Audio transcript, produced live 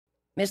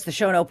Missed the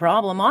show, no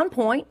problem. On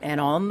point and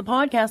on the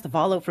podcast, the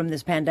fallout from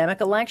this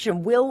pandemic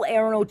election. Will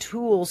Erin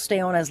O'Toole stay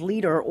on as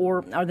leader,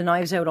 or are the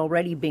knives out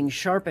already being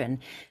sharpened?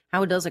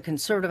 How does a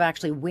Conservative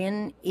actually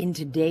win in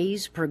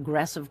today's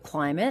progressive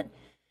climate?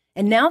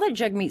 And now that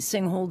Jagmeet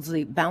Singh holds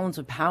the balance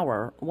of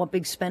power, what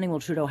big spending will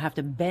Trudeau have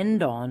to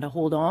bend on to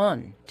hold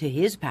on to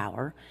his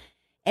power?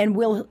 And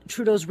will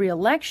Trudeau's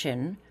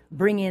re-election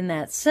bring in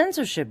that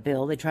censorship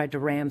bill they tried to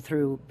ram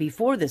through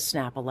before this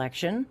snap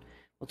election?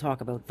 We'll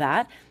talk about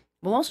that.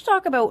 We'll also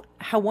talk about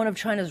how one of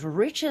China's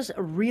richest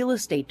real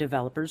estate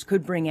developers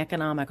could bring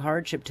economic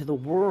hardship to the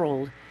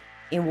world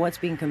in what's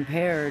being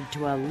compared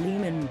to a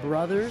Lehman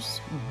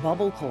Brothers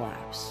bubble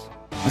collapse.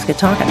 Let's get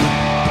talking. Meet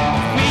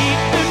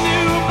the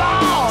new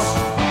boss,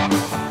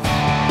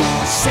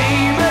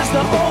 same as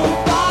the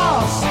old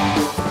boss.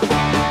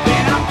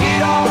 Then I'll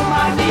get on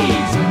my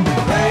knees and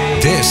pray.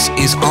 This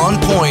is On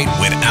Point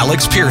with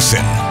Alex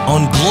Pearson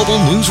on Global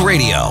News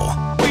Radio.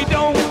 We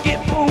don't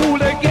get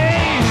fooled again.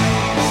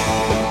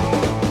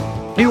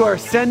 You are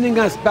sending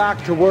us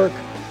back to work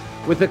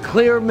with a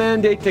clear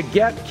mandate to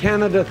get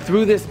Canada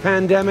through this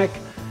pandemic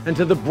and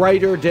to the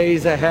brighter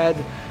days ahead.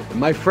 And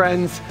my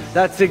friends,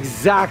 that's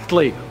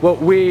exactly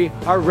what we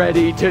are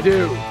ready to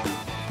do.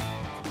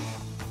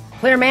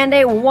 Clear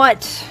mandate.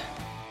 What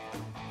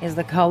is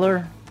the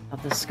color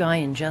of the sky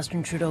in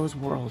Justin Trudeau's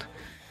world?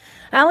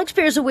 Alex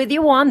Pearson with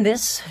you on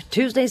this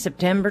Tuesday,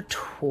 September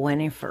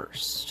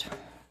 21st.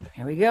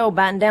 Here we go,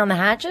 batten down the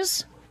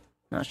hatches.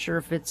 Not sure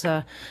if it's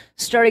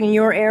starting in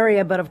your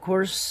area, but of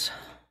course,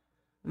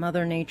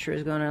 Mother Nature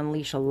is going to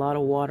unleash a lot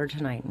of water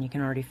tonight, and you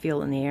can already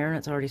feel it in the air, and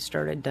it's already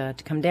started to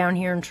come down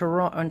here in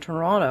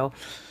Toronto.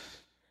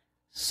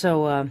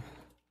 So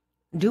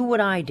do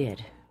what I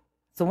did.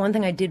 The one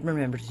thing I did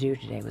remember to do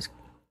today was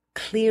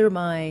clear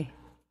my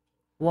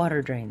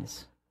water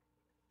drains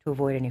to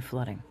avoid any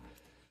flooding.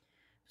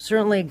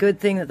 Certainly a good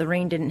thing that the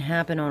rain didn't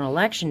happen on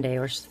election day,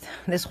 or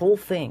this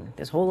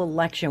whole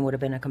election would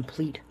have been a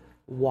complete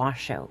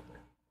washout.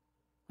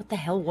 What the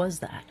hell was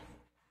that?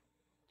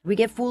 Did we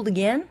get fooled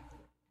again?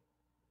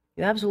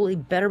 You absolutely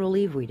better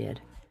believe we did.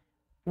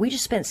 We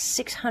just spent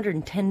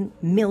 $610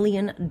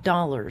 million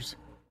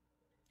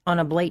on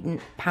a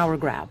blatant power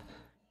grab.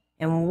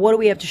 And what do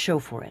we have to show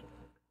for it?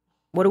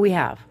 What do we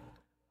have?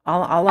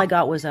 All I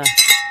got was a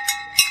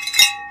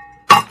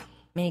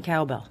mini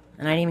cowbell,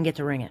 and I didn't even get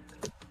to ring it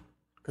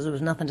because there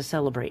was nothing to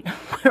celebrate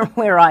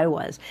where I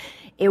was.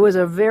 It was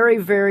a very,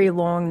 very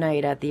long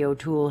night at the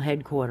O'Toole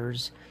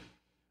headquarters,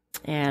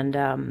 and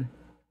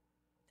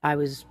I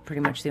was pretty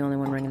much the only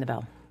one ringing the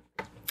bell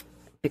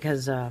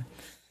because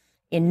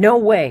in no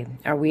way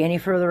are we any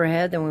further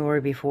ahead than we were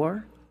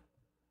before.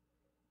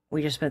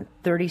 We just spent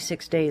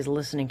 36 days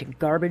listening to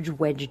garbage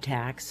wedge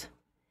attacks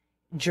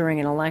during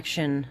an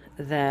election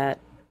that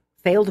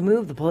failed to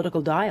move the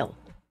political dial.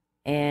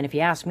 And if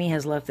you ask me,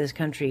 has left this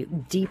country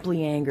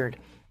deeply angered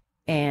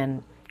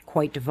and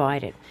quite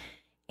divided.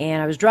 And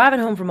I was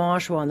driving home from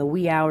Oshawa in the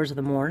wee hours of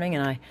the morning,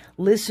 and I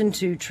listened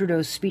to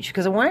Trudeau's speech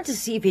because I wanted to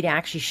see if he'd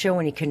actually show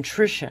any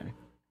contrition.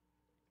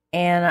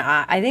 And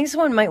I think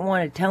someone might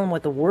want to tell him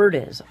what the word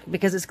is,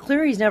 because it's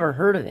clear he's never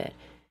heard of it.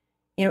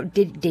 You know,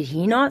 did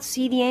he not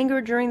see the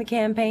anger during the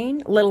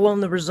campaign, let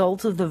alone the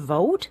results of the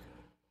vote?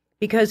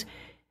 Because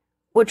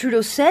what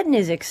Trudeau said in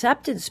his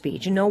acceptance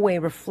speech in no way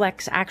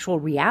reflects actual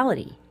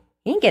reality.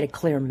 He didn't get a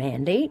clear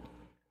mandate.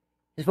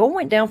 His vote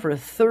went down for a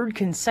third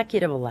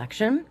consecutive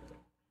election.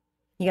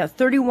 He got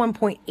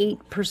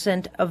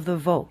 31.8% of the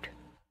vote.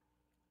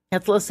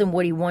 That's less than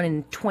what he won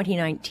in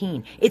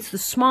 2019. It's the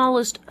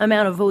smallest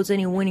amount of votes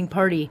any winning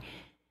party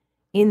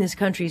in this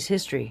country's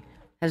history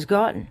has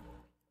gotten.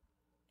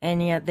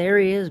 And yet there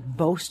he is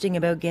boasting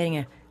about getting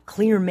a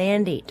clear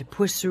mandate to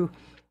push through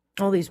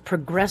all these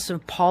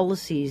progressive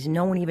policies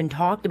no one even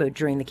talked about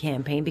during the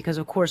campaign, because,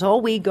 of course, all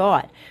we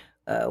got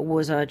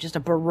was just a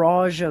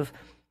barrage of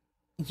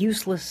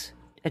useless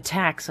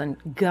attacks on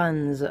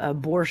guns,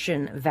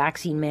 abortion,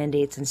 vaccine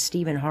mandates, and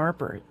Stephen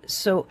Harper.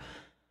 So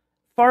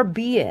far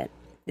be it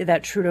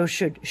that Trudeau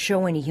should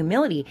show any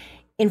humility.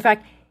 In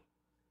fact,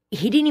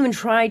 he didn't even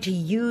try to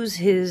use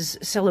his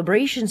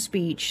celebration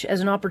speech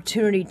as an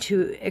opportunity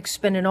to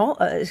extend an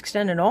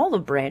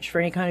olive branch for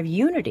any kind of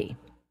unity.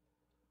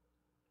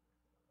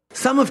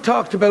 Some have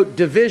talked about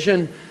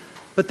division,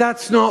 but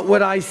that's not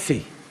what I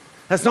see.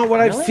 That's not what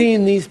I've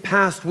seen these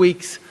past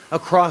weeks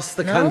across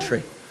the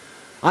country.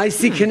 I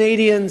see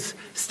Canadians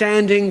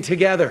standing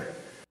together.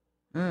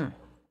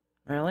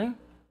 Really?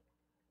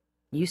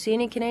 You see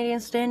any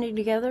Canadians standing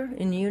together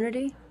in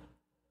unity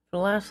for the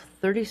last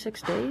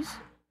 36 days?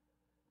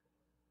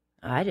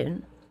 I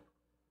didn't.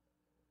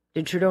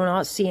 Did Trudeau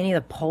not see any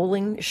of the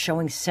polling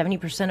showing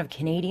 70% of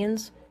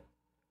Canadians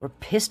were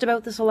pissed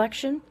about this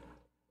election?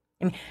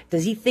 I mean,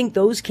 does he think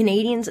those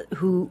Canadians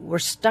who were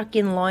stuck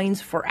in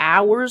lines for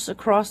hours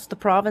across the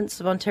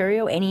province of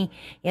Ontario,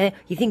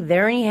 you think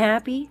they're any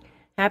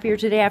happier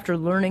today after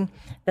learning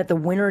that the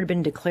winner had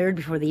been declared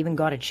before they even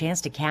got a chance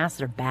to cast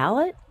their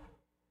ballot?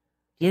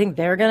 Do you think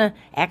they're going to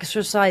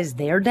exercise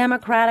their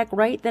democratic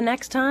right the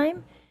next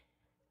time?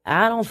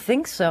 I don't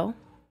think so.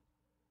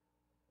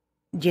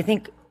 Do you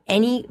think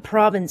any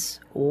province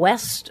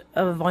west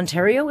of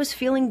Ontario is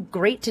feeling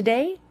great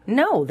today?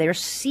 No, they're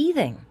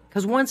seething.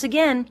 Because once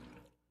again,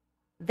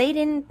 they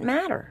didn't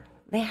matter.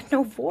 They had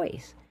no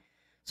voice.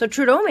 So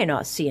Trudeau may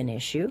not see an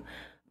issue,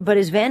 but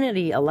his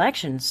vanity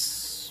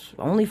elections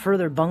only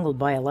further bungled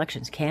by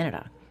Elections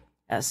Canada.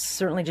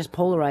 Certainly just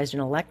polarized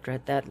an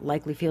electorate that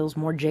likely feels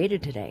more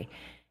jaded today.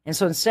 And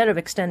so instead of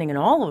extending an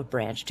olive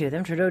branch to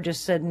them, Trudeau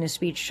just said in his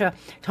speech,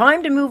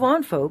 time to move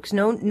on, folks.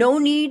 No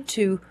need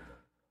to,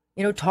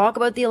 talk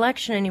about the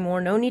election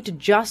anymore. No need to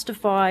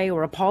justify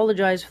or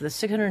apologize for the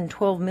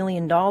 $612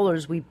 million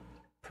we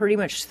pretty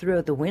much threw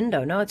out the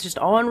window. No, it's just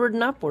onward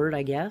and upward,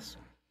 I guess.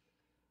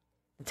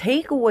 The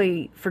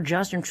takeaway for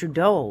Justin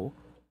Trudeau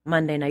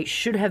Monday night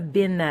should have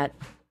been that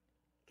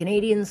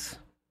Canadians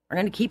are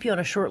going to keep you on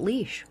a short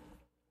leash.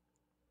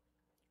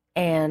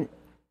 And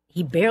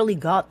he barely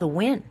got the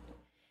win.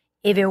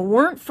 If it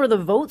weren't for the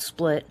vote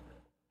split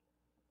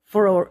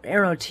for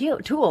Aaron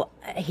O'Toole,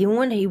 he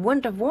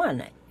wouldn't have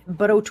won.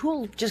 But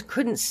O'Toole just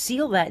couldn't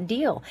seal that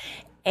deal.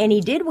 And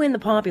he did win the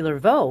popular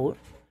vote,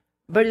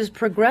 but his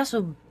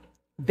progressive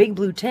Big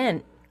Blue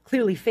tent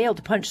clearly failed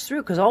to punch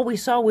through because all we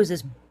saw was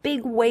this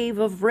big wave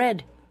of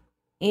red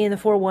in the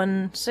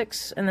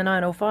 416 and the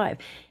 905.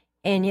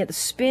 And yet the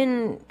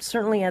spin,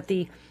 certainly at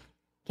the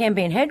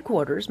campaign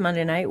headquarters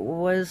Monday night,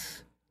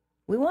 was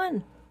we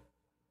won.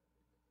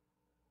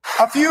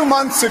 A few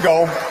months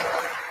ago,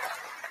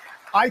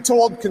 I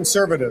told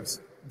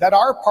Conservatives that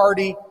our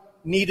party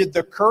needed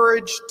the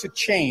courage to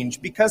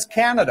change because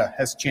Canada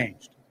has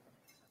changed.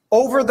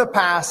 Over the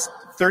past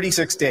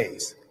 36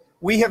 days,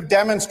 we have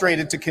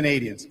demonstrated to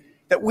Canadians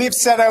that we have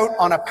set out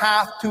on a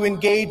path to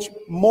engage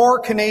more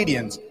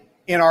Canadians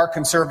in our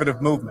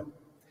Conservative movement,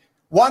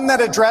 one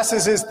that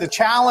addresses the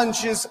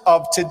challenges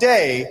of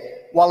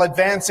today while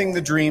advancing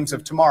the dreams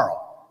of tomorrow.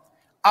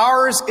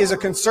 Ours is a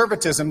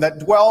conservatism that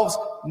dwells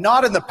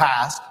not in the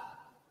past,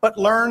 but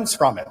learns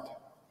from it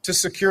to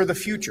secure the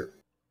future.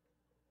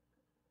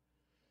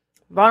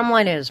 Bottom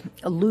line is,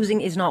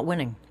 losing is not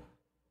winning.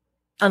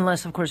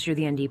 Unless, of course, you're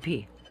the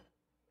NDP.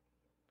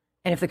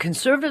 And if the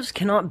Conservatives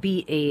cannot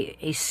be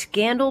a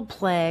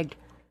scandal-plagued,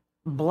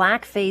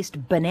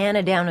 black-faced,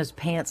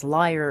 banana-down-his-pants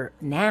liar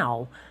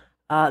now,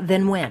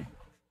 then when?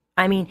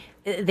 I mean,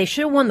 they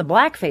should have won the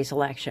blackface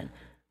election.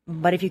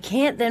 But if you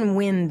can't then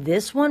win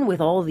this one with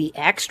all the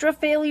extra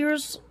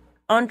failures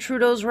on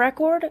Trudeau's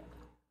record,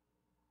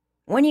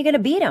 when are you going to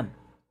beat him?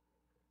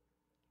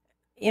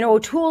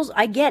 O'Toole's,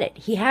 I get it.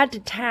 He had to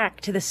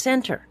tack to the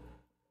center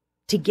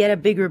to get a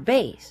bigger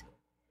base.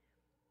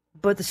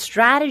 But the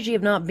strategy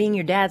of not being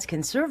your dad's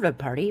Conservative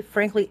Party,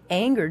 frankly,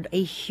 angered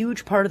a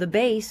huge part of the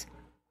base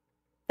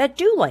that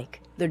do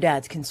like their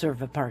dad's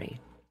Conservative Party.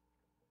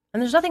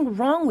 And there's nothing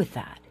wrong with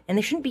that. And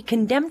they shouldn't be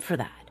condemned for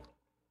that.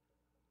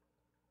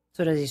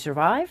 So does he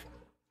survive?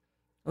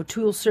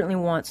 O'Toole certainly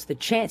wants the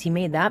chance. He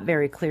made that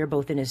very clear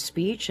both in his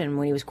speech and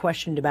when he was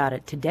questioned about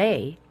it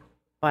today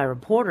by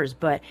reporters.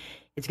 But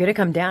it's going to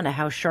come down to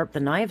how sharp the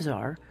knives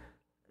are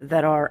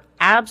that are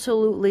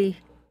absolutely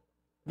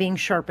being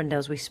sharpened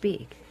as we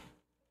speak.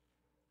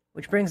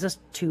 Which brings us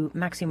to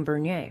Maxime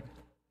Bernier,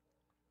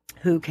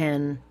 who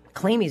can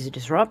claim he's a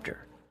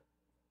disruptor.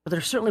 But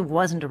there certainly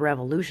wasn't a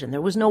revolution.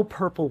 There was no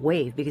purple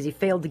wave because he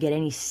failed to get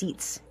any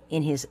seats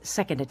in his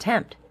second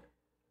attempt.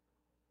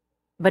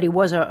 But he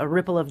was a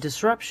ripple of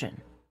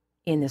disruption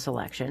in this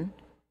election.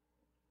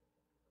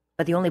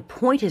 But the only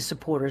point his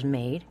supporters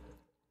made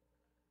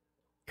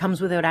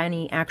comes without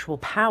any actual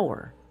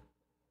power.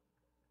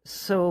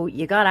 So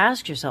you got to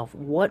ask yourself,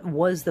 what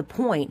was the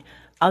point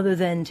other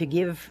than to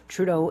give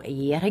Trudeau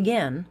yet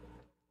again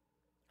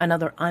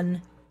another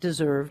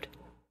undeserved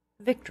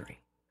victory?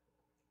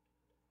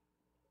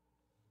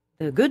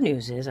 The good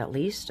news is, at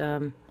least,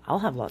 I'll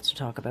have lots to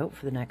talk about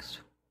for the next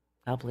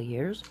couple of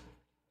years.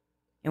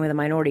 And with a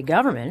minority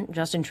government,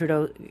 Justin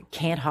Trudeau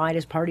can't hide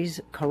his party's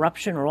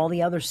corruption or all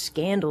the other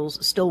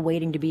scandals still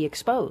waiting to be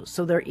exposed.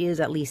 So there is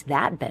at least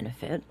that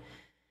benefit,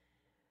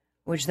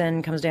 which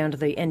then comes down to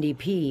the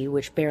NDP,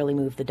 which barely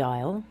moved the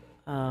dial.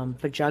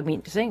 But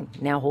Jagmeet Singh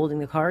now holding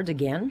the cards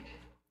again,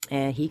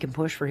 and he can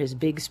push for his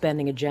big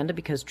spending agenda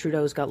because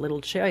Trudeau's got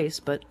little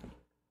choice but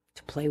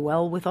to play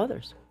well with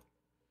others.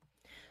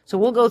 So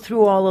we'll go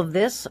through all of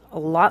this.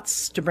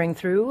 Lots to bring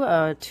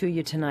through to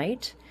you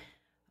tonight.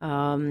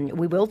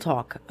 We will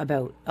talk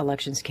about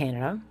Elections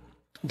Canada.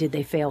 Did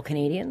they fail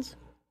Canadians?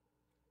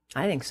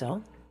 I think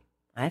so.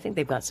 I think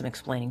they've got some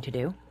explaining to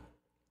do.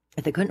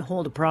 If they couldn't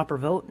hold a proper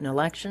vote in an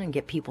election and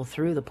get people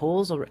through the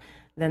polls,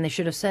 then they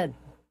should have said,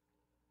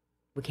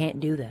 we can't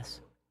do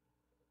this.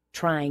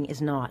 Trying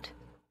is not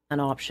an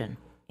option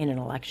in an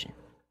election.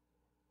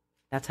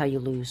 That's how you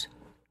lose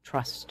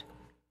trust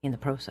in the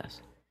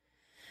process.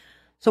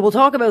 So we'll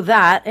talk about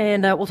that,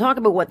 and we'll talk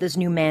about what this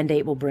new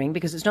mandate will bring,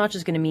 because it's not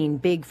just going to mean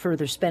big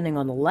further spending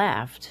on the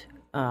left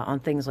on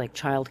things like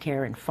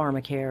childcare and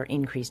pharmacare,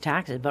 increased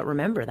taxes. But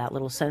remember, that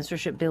little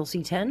censorship bill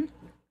C-10,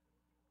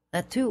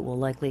 that too will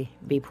likely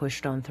be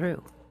pushed on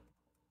through.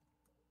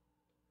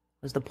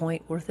 Was the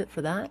point worth it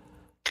for that?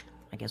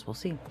 I guess we'll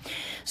see.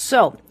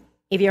 So,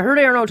 If you heard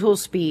Aaron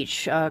O'Toole's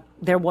speech,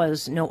 there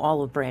was no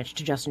olive branch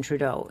to Justin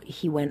Trudeau.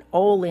 He went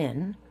all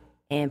in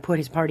and put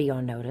his party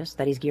on notice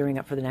that he's gearing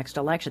up for the next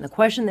election. The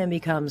question then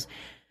becomes,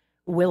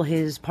 will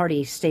his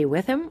party stay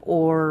with him,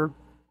 or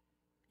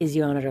is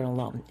he on it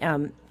alone?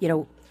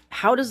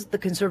 How does the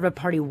Conservative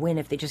Party win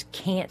if they just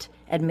can't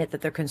admit that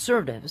they're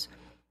Conservatives,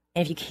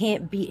 and if you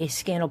can't beat a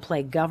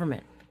scandal-plagued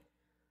government?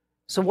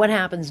 So what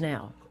happens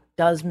now?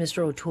 Does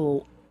Mr.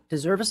 O'Toole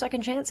deserve a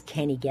second chance?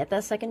 Can he get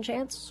that second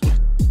chance?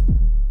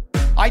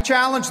 I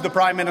challenge the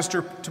Prime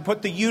Minister to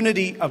put the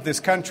unity of this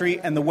country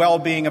and the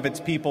well-being of its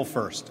people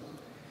first.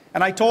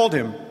 And I told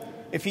him,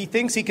 if he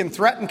thinks he can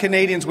threaten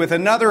Canadians with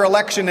another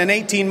election in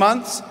 18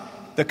 months,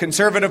 the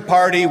Conservative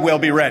Party will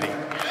be ready.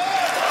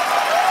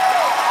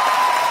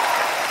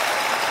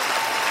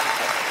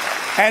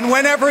 And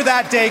whenever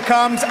that day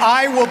comes,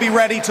 I will be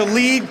ready to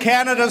lead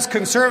Canada's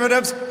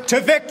Conservatives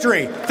to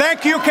victory.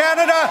 Thank you,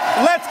 Canada.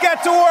 Let's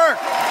get to work.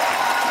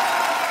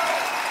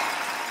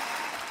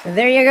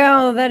 There you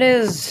go. That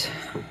is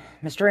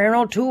Mr. Aaron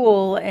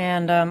O'Toole.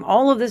 And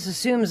all of this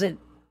assumes that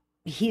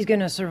he's going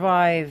to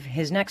survive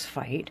his next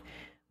fight,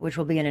 which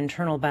will be an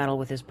internal battle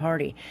with his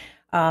party.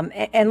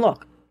 And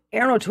look,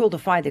 Aaron O'Toole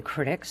defied the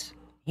critics.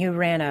 He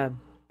ran a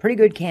pretty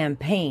good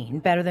campaign,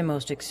 better than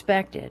most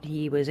expected.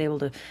 He was able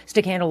to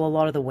stick handle a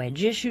lot of the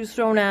wedge issues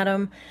thrown at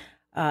him.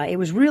 It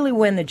was really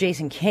when the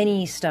Jason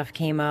Kenney stuff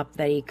came up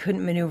that he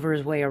couldn't maneuver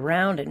his way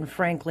around it, and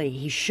frankly,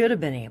 he should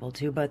have been able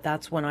to, but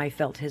that's when I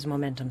felt his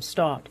momentum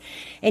stopped.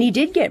 And he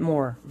did get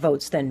more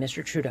votes than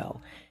Mr. Trudeau.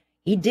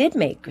 He did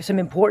make some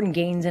important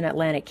gains in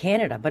Atlantic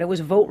Canada, but it was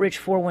vote-rich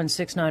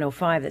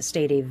 416,905 that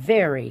stayed a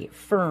very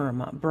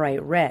firm,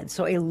 bright red.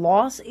 So a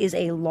loss is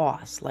a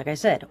loss. Like I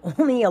said,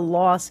 only a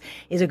loss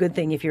is a good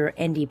thing if you're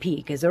NDP,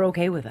 because they're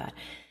okay with that.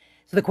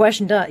 So the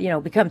question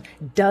becomes,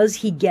 does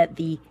he get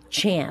the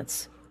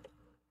chance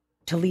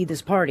to lead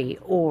this party,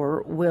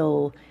 or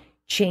will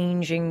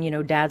changing,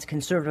 Dad's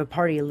Conservative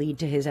Party lead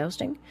to his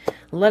ousting?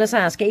 Let us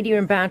ask.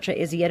 Adrian Batcha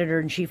is the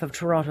editor-in-chief of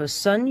Toronto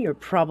Sun. You're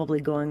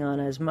probably going on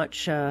as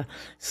much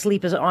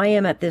sleep as I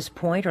am at this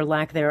point, or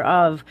lack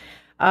thereof.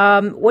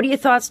 What are your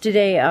thoughts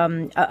today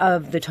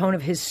of the tone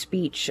of his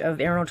speech, of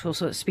Aaron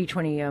O'Toole's speech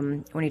when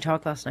he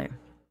talked last night?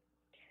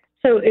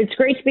 So it's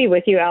great to be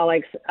with you,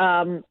 Alex.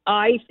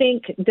 I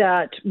think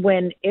that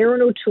when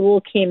Aaron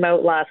O'Toole came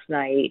out last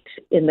night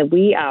in the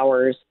wee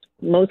hours,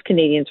 most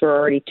Canadians were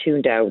already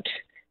tuned out.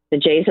 The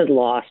Jays had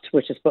lost,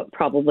 which is what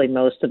probably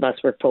most of us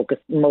were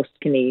focused, most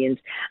Canadians,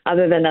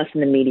 other than us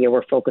in the media,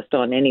 were focused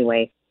on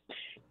anyway.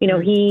 He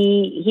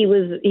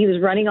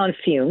was running on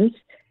fumes,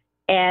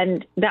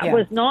 and that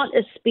was not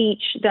a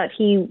speech that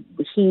he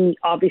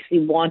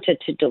obviously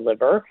wanted to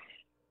deliver,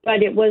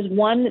 but it was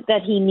one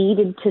that he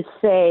needed to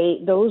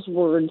say those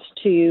words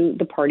to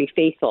the party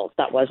faithful.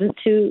 That wasn't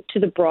to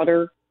the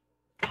broader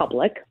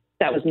public.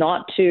 That was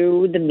not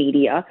to the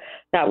media.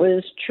 That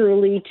was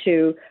truly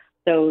to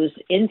those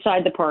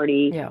inside the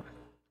party,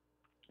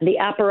 the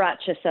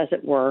apparatus, as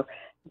it were,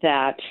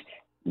 that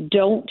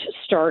don't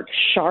start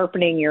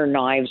sharpening your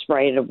knives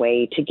right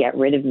away to get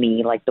rid of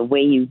me like the way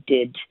you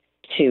did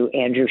to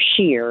Andrew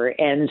Scheer.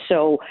 And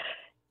so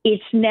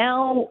it's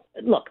now,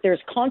 look,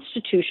 there's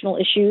constitutional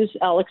issues,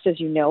 Alex, as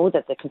you know,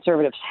 that the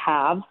Conservatives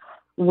have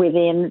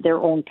within their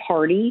own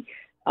party,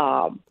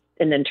 an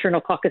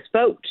internal caucus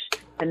vote,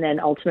 and then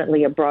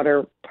ultimately a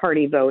broader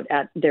party vote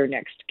at their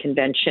next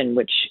convention,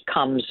 which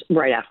comes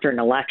right after an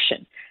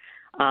election.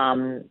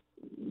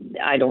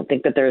 I don't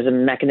think that there's a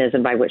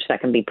mechanism by which that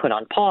can be put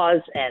on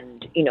pause.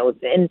 And,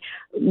 and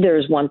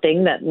there's one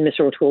thing that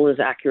Mr. O'Toole is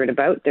accurate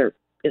about. There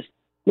is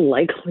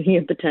likely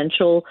a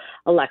potential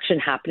election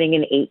happening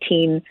in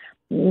 18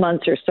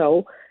 months or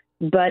so.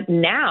 But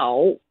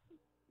now,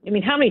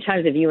 how many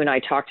times have you and I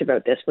talked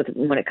about this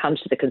when it comes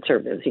to the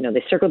Conservatives?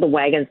 They circle the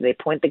wagons, they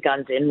point the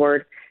guns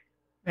inward.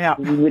 Yeah.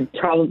 We would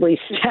probably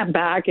step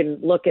back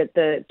and look at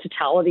the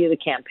totality of the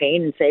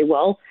campaign and say,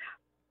 well,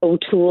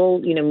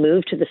 O'Toole,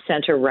 moved to the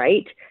center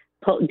right,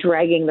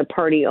 dragging the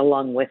party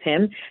along with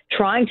him,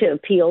 trying to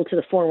appeal to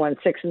the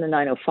 416 and the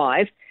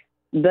 905.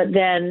 But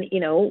then,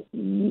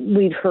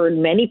 we've heard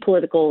many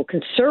political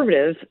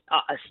conservative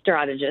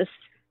strategists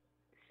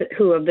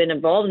who have been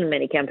involved in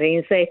many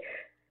campaigns say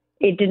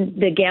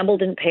the gamble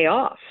didn't pay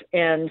off.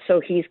 And so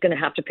he's going to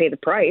have to pay the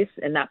price.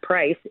 And that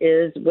price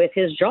is with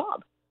his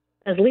job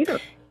as leader.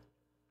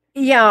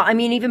 Yeah,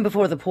 even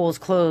before the polls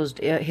closed,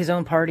 his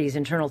own party's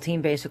internal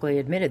team basically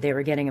admitted they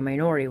were getting a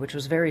minority, which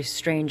was very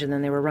strange. And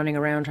then they were running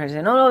around trying to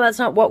say, no, that's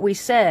not what we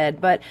said.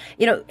 But,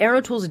 Aaron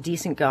O'Toole's a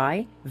decent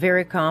guy,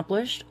 very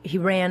accomplished. He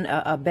ran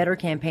a better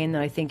campaign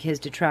than I think his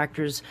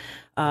detractors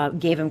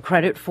gave him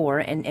credit for,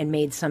 and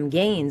made some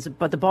gains.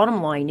 But the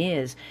bottom line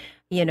is,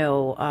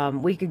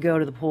 we could go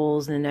to the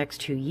polls in the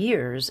next 2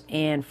 years,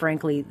 and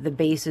frankly, the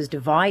base is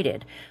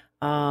divided.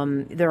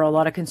 There are a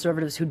lot of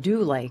conservatives who do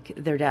like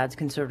their dad's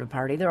Conservative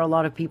Party. There are a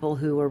lot of people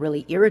who are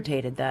really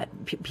irritated that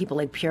people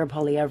like Pierre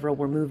Poilievre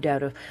were moved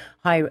out of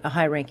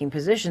high-ranking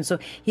positions. So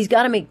he's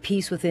got to make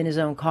peace within his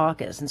own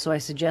caucus. And so I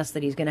suggest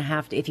that he's going to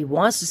have to, if he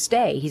wants to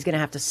stay, he's going to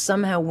have to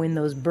somehow win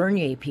those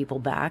Bernier people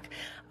back.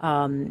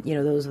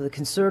 those of the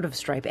conservative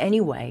stripe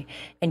anyway,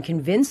 and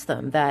convince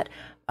them that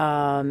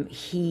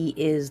he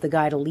is the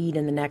guy to lead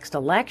in the next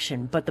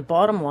election. But the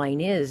bottom line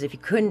is, if he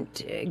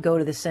couldn't go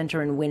to the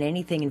center and win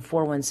anything in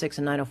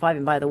 416 and 905,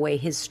 and by the way,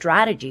 his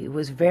strategy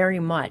was very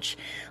much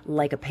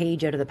like a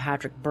page out of the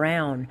Patrick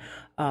Brown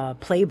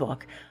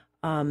playbook,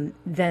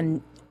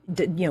 then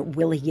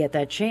will he get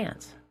that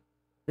chance?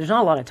 There's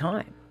not a lot of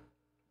time.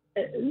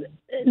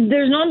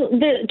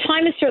 The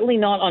time is certainly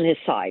not on his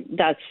side.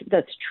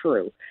 That's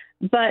true.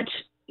 But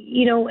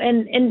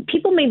and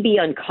people may be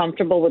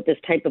uncomfortable with this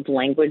type of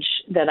language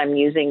that I'm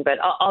using, but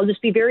I'll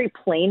just be very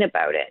plain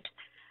about it.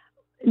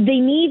 They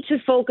need to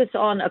focus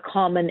on a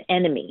common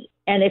enemy.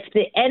 And if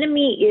the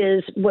enemy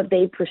is what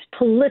they,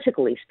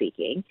 politically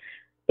speaking,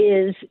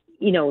 is,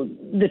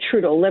 the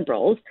Trudeau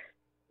Liberals,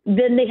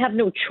 then they have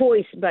no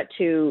choice but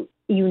to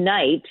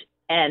unite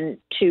and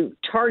to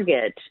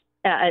target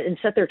and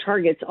set their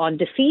targets on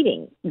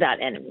defeating that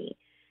enemy.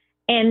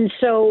 And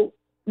so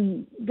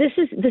this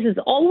is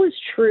always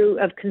true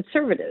of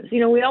conservatives.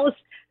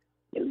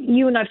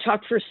 You and I've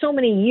talked for so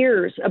many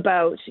years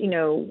about,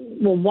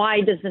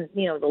 why doesn't,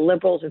 the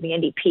Liberals or the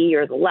NDP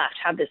or the left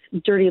have this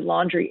dirty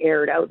laundry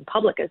aired out in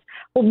public?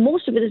 Well,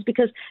 most of it is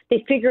because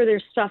they figure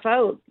their stuff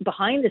out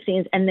behind the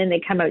scenes and then they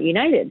come out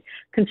united.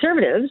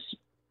 Conservatives,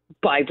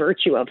 by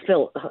virtue of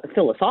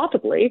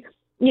philosophically,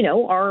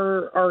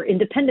 are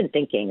independent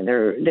thinking.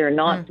 They're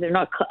not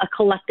a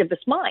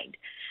collectivist mind.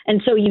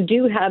 And so you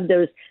do have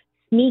those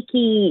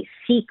sneaky,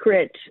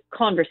 secret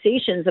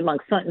conversations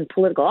amongst certain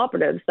political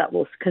operatives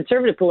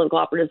conservative political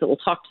operatives that will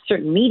talk to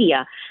certain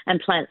media and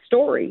plant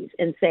stories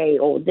and say,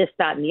 oh, this,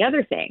 that, and the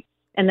other thing.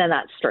 And then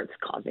that starts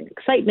causing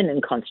excitement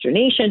and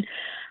consternation.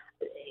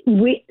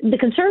 The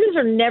Conservatives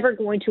are never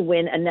going to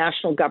win a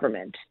national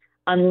government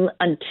until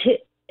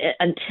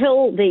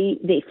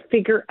they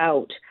figure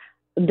out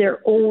their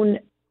own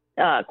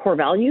core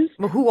values.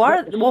 Who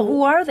are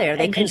they? Are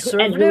they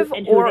conservative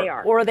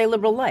or are they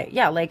liberal light?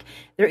 Yeah,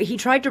 he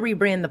tried to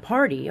rebrand the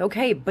party,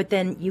 okay, but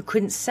then you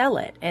couldn't sell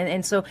it.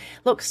 And so,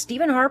 look,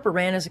 Stephen Harper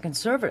ran as a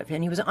conservative,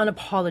 and he was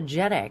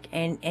unapologetic,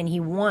 and he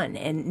won.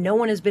 And no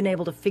one has been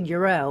able to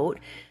figure out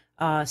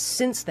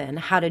since then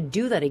how to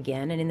do that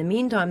again. And in the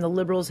meantime, the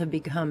Liberals have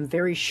become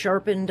very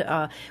sharpened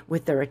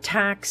with their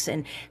attacks,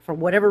 and for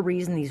whatever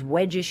reason, these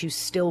wedge issues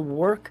still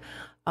work,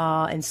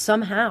 and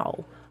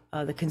somehow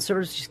the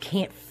Conservatives just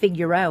can't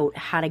figure out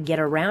how to get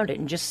around it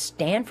and just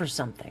stand for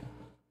something.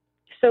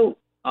 So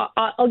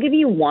I'll give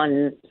you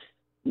one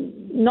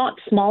not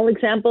small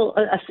example,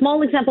 a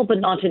small example, but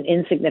not an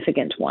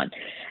insignificant one.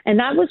 And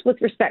that was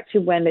with respect to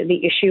when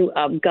the issue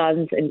of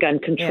guns and gun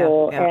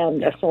control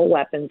and assault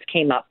weapons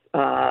came up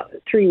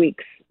 3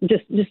 weeks,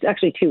 just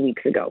actually 2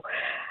 weeks ago.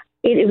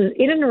 It was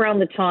in and around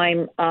the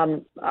time,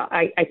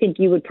 I think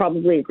you would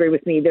probably agree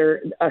with me,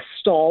 a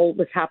stall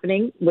was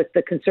happening with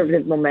the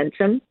Conservative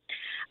momentum.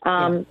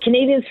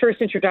 Canadians'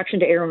 first introduction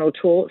to Erin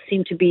O'Toole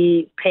seemed to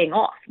be paying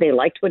off. They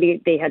liked what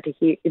he had to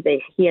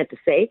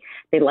say.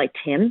 They liked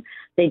him.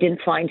 They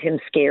didn't find him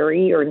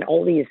scary, or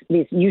all these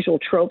usual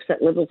tropes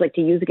that Liberals like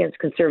to use against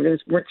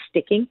Conservatives weren't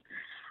sticking.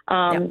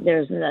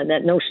 There's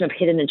that notion of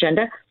hidden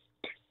agenda.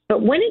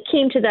 But when it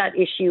came to that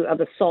issue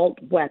of assault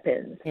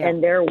weapons,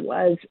 and there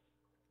was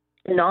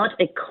not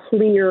a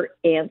clear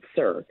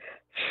answer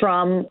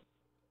from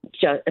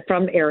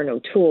Erin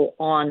O'Toole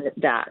on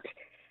that,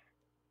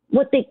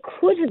 what they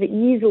could have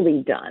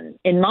easily done,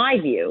 in my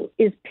view,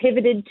 is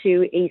pivoted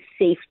to a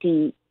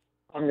safety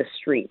on the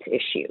streets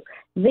issue.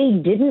 They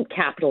didn't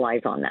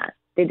capitalize on that.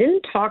 They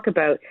didn't talk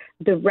about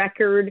the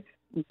record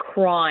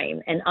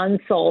crime and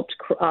unsolved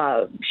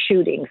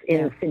shootings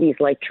in cities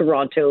like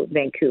Toronto,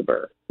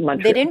 Vancouver,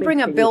 Montreal. They didn't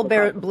bring up Bill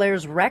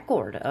Blair's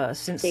record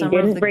since summer of the gun.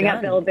 They didn't bring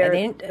up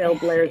Bill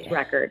Blair's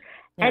record.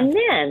 Yeah. And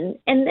then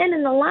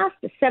in the last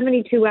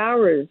 72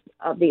 hours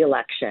of the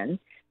election,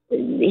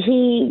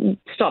 he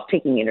stopped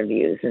taking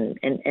interviews and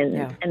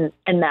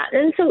that.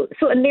 And so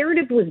a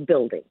narrative was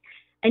building.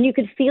 And you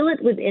could feel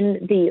it within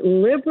the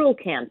Liberal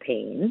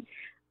campaign,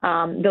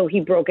 though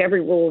he broke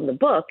every rule in the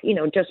book. You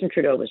know, Justin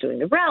Trudeau was doing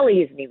the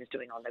rallies, and he was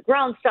doing on the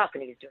ground stuff,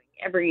 and he was doing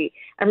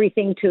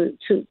everything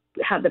to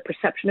have the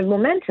perception of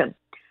momentum.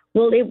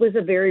 Well, it was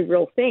a very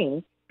real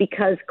thing,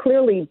 because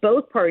clearly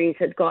both parties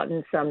had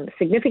gotten some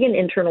significant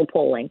internal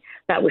polling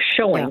that was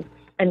showing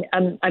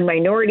a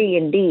minority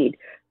indeed,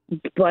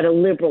 but a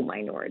Liberal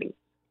minority.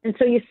 And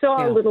so you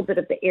saw a little bit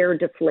of the air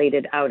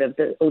deflated out of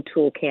the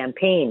O'Toole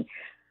campaign.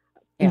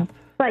 Yeah.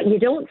 But you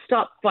don't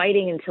stop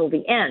fighting until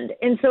the end.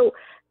 And so,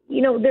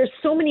 you know, there's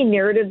so many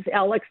narratives,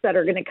 Alex, that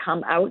are going to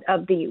come out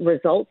of the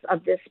results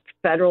of this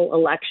federal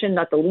election,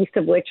 not the least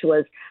of which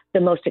was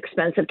the most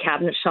expensive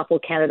cabinet shuffle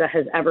Canada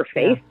has ever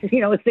faced. You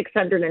know, a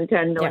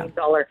 $610 million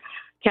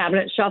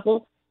cabinet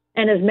shuffle.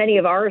 And as many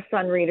of our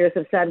Sun readers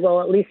have said,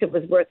 well, at least it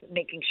was worth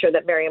making sure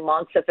that Marianne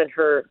Monsef and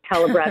her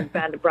Telebrand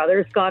band of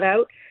brothers got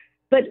out.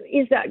 But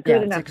is that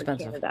good enough for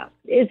Canada?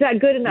 Is that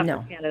good enough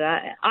for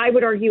Canada? I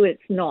would argue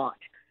it's not.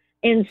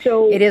 And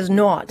so it is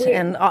not,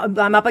 and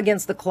I'm up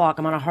against the clock.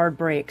 I'm on a hard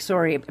break.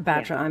 Sorry,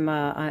 Batra,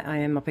 I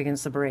am up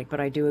against the break, but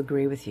I do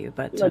agree with you.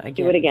 But Let's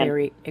do it again.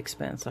 Very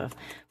expensive.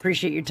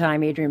 Appreciate your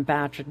time, Adrian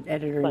Batra,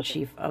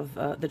 editor-in-chief of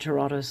the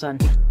Toronto Sun.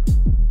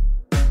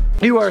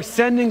 You are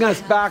sending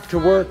us back to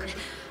work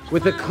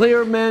with a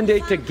clear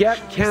mandate to get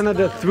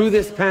Canada through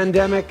this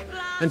pandemic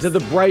and to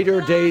the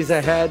brighter days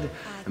ahead.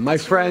 And my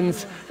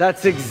friends,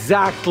 that's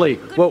exactly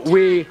what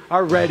we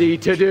are ready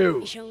to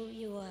do.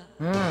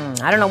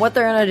 I don't know what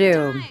they're going to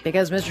do,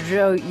 because, Mr.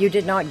 Trudeau, you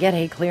did not get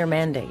a clear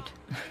mandate.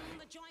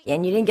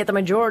 And you didn't get the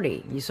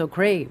majority you so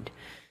craved.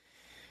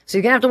 So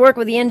you're going to have to work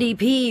with the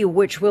NDP,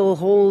 which will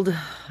hold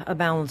a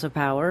balance of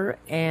power.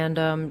 And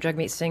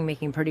Jagmeet Singh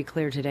making pretty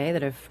clear today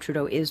that if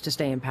Trudeau is to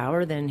stay in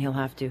power, then he'll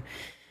have to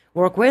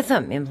work with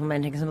them,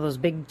 implementing some of those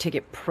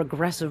big-ticket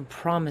progressive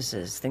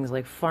promises, things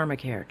like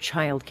pharmacare,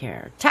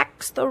 childcare,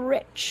 tax the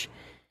rich.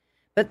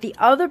 But the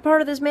other part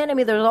of this mandate, I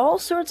mean, there's all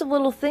sorts of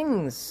little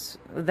things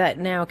that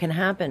now can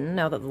happen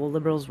now that the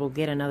Liberals will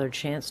get another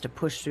chance to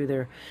push through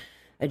their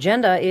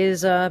agenda,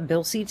 is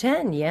Bill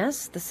C-10.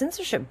 Yes, the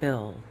censorship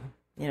bill.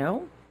 You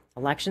know,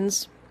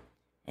 elections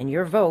and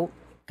your vote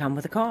come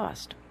with a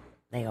cost.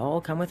 They all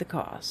come with a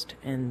cost.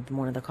 And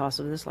one of the costs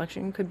of this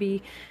election could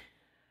be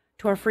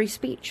to our free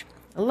speech.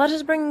 Let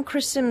us bring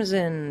Chris Sims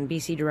in,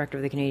 BC Director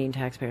of the Canadian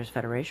Taxpayers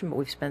Federation, but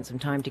we've spent some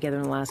time together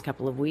in the last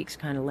couple of weeks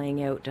kind of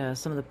laying out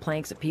some of the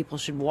planks that people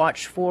should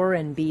watch for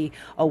and be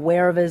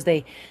aware of as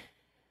they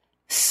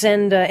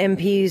send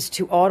MPs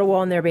to Ottawa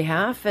on their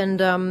behalf.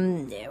 And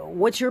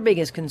what's your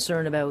biggest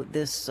concern about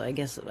this? I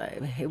guess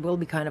it will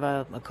be kind of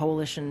a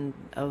coalition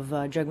of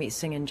Jagmeet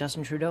Singh and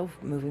Justin Trudeau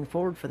moving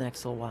forward for the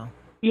next little while.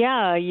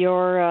 Yeah,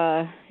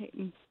 your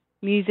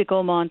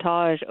musical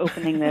montage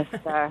opening this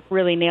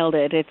really nailed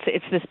it.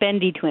 It's the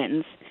Spendy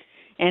twins.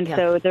 And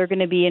so they're going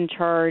to be in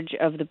charge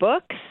of the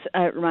books.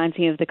 It reminds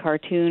me of the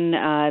cartoon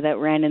that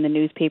ran in the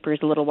newspapers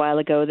a little while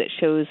ago that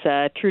shows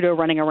Trudeau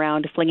running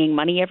around flinging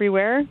money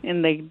everywhere,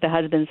 and the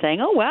husband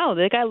saying, "Oh, wow,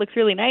 the guy looks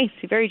really nice.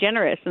 He's very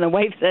generous." And the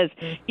wife says,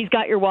 "He's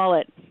got your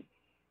wallet."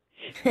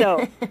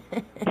 So,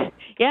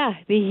 yeah,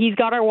 he's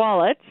got our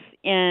wallets.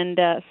 And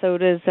so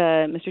does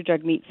Mr.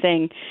 Jagmeet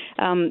Singh.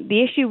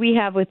 The issue we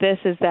have with this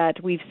is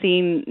that we've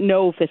seen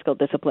no fiscal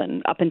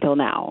discipline up until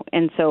now,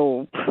 and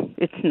so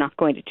it's not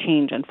going to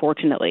change,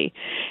 unfortunately.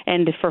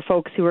 And for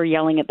folks who are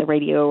yelling at the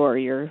radio or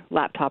your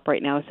laptop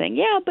right now saying,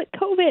 "Yeah, but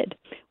COVID."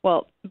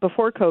 Well,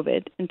 before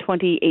COVID, in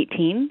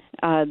 2018,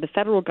 the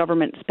federal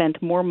government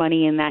spent more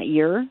money in that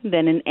year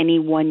than in any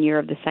one year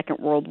of the Second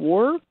World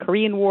War,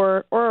 Korean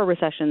War, or our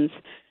recessions,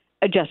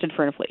 adjusted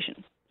for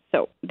inflation.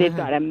 So they've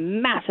got a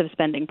massive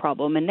spending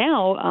problem, and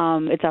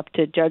now it's up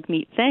to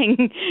Jagmeet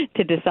Singh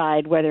to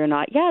decide whether or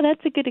not,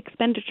 that's a good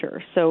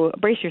expenditure. So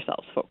brace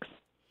yourselves, folks.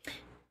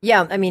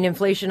 Yeah, I mean,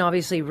 inflation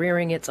obviously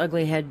rearing its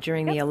ugly head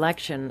during the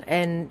election,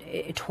 and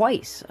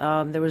twice.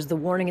 There was the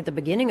warning at the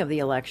beginning of the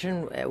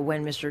election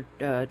when Mr.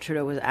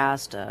 Trudeau was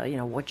asked,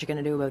 what you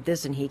going to do about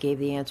this, and he gave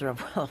the answer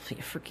of, well,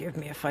 forgive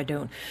me if I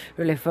don't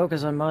really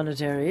focus on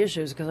monetary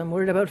issues because I'm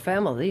worried about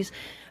families,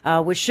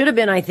 which should have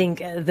been, I think,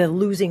 the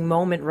losing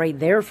moment right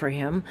there for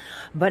him.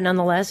 But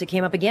nonetheless, it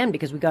came up again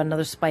because we got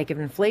another spike of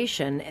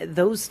inflation.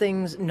 Those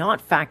things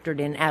not factored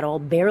in at all,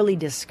 barely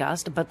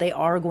discussed, but they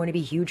are going to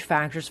be huge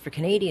factors for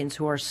Canadians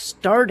who are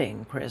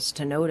starting, Chris,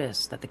 to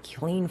notice that the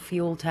clean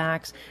fuel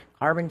tax,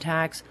 carbon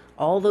tax,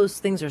 all those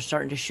things are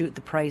starting to shoot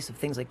the price of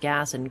things like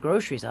gas and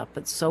groceries up,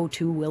 but so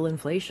too will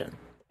inflation.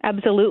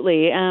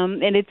 Absolutely.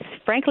 And it's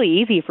frankly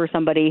easy for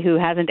somebody who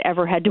hasn't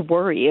ever had to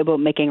worry about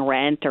making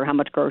rent or how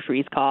much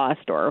groceries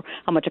cost or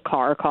how much a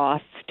car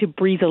costs to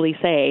breezily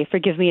say,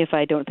 forgive me if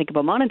I don't think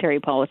about monetary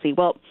policy.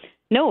 Well,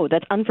 no,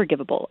 that's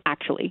unforgivable,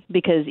 actually,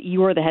 because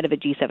you are the head of a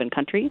G7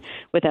 country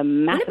with a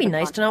massive... Wouldn't it be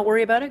nice to not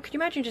worry about it? Could you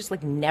imagine just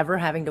never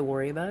having to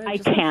worry about it? I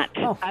can't.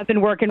 I've been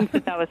working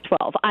since I was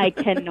 12. I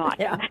cannot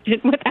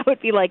imagine what that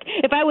would be like.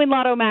 If I win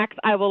Lotto Max,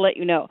 I will let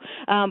you know.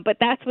 But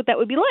that's what that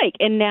would be like.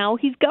 And now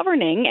he's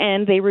governing,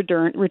 and they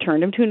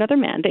returned him to another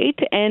mandate.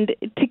 And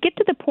to get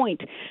to the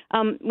point,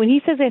 when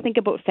he says, I think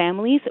about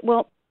families,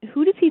 well,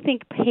 who does he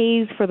think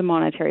pays for the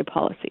monetary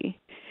policy?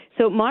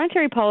 So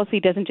monetary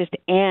policy doesn't just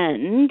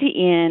end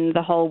in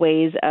the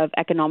hallways of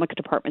economic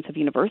departments of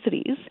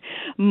universities.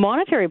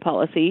 Monetary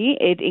policy,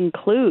 it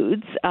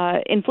includes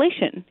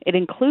inflation. It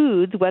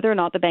includes whether or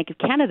not the Bank of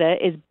Canada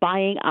is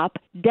buying up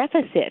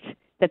deficit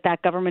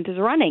that government is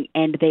running,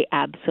 and they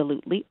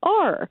absolutely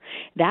are.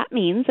 That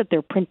means that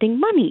they're printing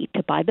money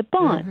to buy the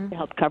bond to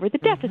help cover the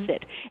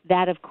deficit.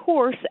 That, of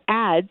course,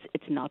 adds,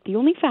 it's not the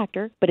only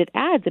factor, but it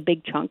adds a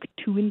big chunk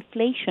to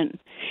inflation.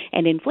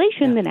 And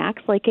inflation then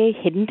acts like a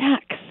hidden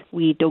tax.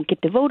 We don't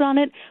get to vote on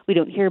it. We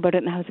don't hear about it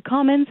in the House of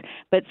Commons,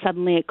 but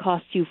suddenly it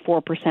costs you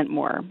 4%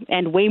 more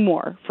and way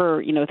more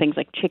for, things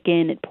like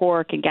chicken and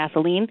pork and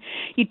gasoline.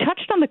 You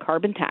touched on the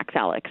carbon tax,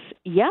 Alex.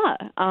 Yeah,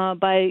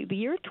 by the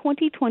year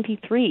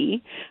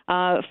 2023,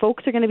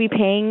 folks are going to be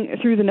paying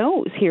through the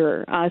nose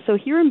here. So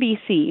here in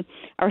BC,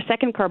 our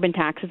second carbon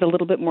tax is a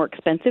little bit more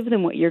expensive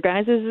than what your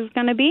guys' is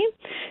going to be.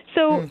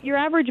 So your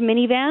average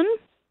minivan,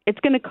 it's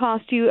going to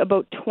cost you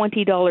about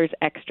 $20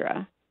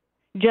 extra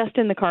just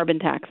in the carbon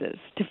taxes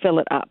to fill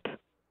it up.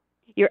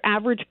 Your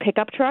average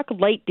pickup truck,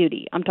 light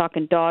duty, I'm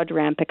talking Dodge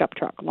Ram pickup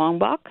truck, long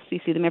box, you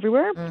see them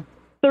everywhere,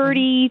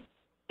 $33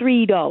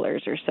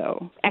 or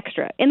so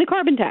extra in the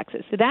carbon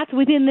taxes. So that's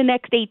within the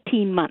next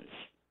 18 months.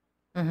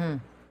 Mm-hmm.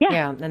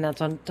 Yeah, and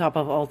that's on top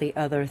of all the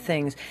other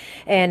things.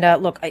 And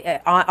look,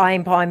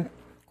 I'm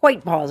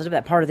quite positive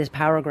that part of this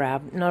power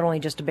grab, not only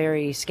just to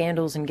bury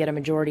scandals and get a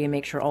majority and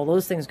make sure all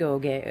those things go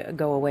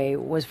away,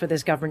 was for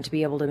this government to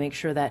be able to make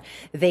sure that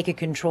they could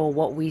control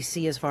what we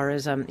see as far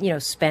as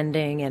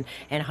spending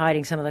and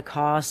hiding some of the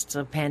costs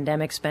of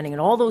pandemic spending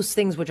and all those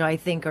things, which I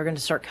think are going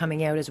to start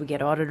coming out as we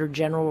get Auditor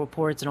General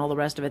reports and all the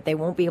rest of it. They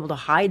won't be able to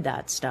hide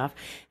that stuff.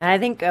 And I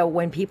think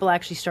when people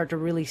actually start to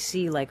really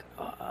see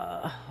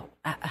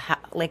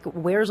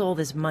where's all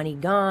this money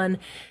gone?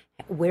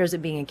 Where's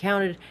it being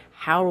accounted?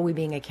 How are we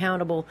being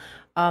accountable?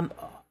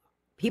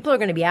 People are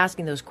going to be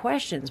asking those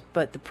questions.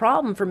 But the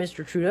problem for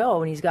Mr.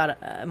 Trudeau, and he's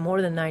got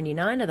more than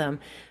 99 of them,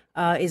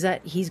 is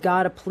that he's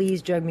got to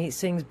please Jagmeet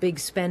Singh's big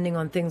spending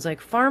on things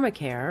like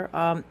pharmacare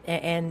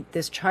and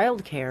this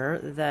child care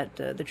that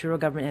the Trudeau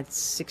government had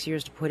 6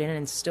 years to put in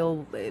and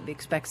still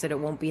expects that it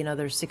won't be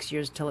another 6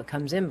 years till it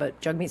comes in. But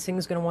Jagmeet Singh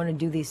is going to want to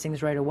do these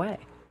things right away.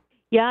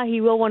 Yeah,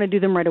 he will want to do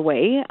them right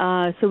away.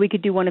 So we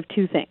could do one of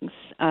two things.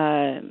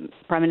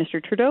 Prime Minister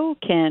Trudeau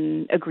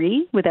can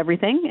agree with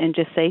everything and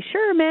just say,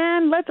 sure,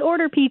 man, let's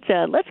order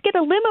pizza. Let's get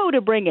a limo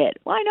to bring it.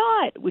 Why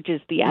not? Which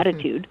is the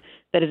attitude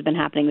that has been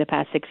happening the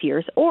past 6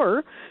 years.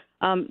 Or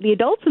the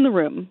adults in the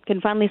room can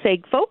finally say,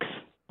 folks,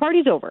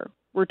 party's over.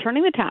 We're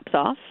turning the taps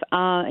off,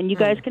 and you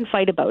guys can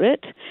fight about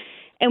it.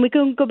 And we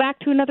can go back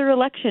to another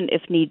election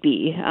if need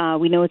be.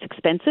 We know it's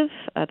expensive.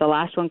 The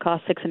last one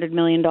cost $600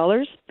 million.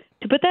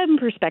 To put that in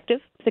perspective,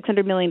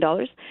 $600 million.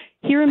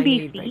 Here in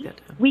BC,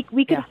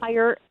 we could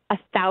hire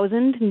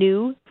 1,000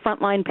 new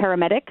frontline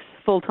paramedics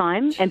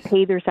full-time and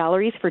pay their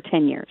salaries for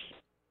 10 years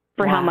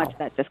for how much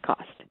that just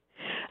cost.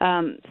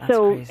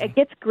 So crazy. It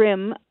gets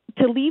grim.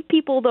 To leave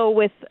people, though,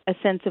 with a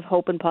sense of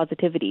hope and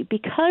positivity,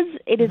 because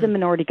it is a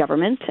minority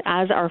government,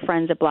 as our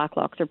friends at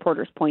Blacklock's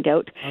reporters point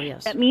out,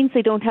 that means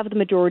they don't have the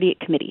majority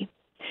at committee.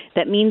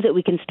 That means that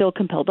we can still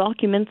compel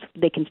documents,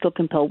 they can still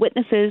compel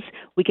witnesses,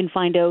 we can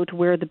find out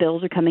where the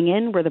bills are coming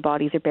in, where the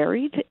bodies are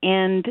buried,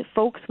 and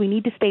folks, we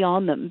need to stay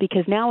on them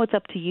because now it's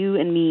up to you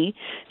and me,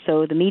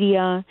 so the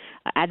media,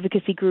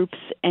 advocacy groups,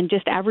 and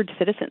just average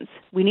citizens.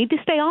 We need to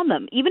stay on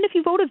them, even if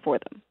you voted for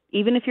them,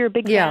 even if you're a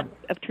big fan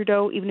of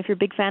Trudeau, even if you're a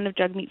big fan of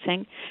Jagmeet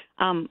Singh.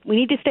 We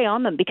need to stay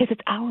on them because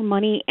it's our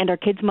money and our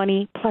kids'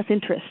 money plus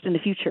interest in the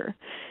future.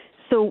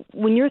 So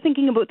when you're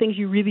thinking about things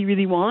you really,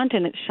 really want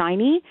and it's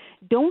shiny,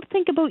 don't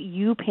think about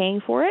you paying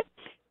for it.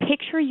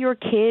 Picture your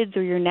kids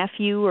or your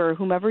nephew or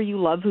whomever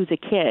you love who's a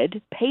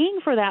kid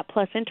paying for that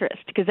plus interest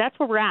because that's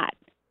where we're at.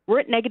 We're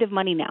at negative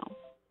money now.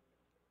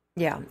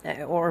 Yeah,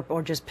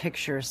 or just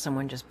picture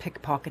someone just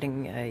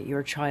pickpocketing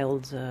your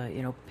child's,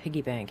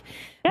 piggy bank.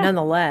 Yeah.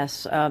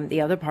 Nonetheless,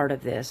 the other part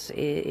of this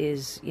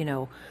is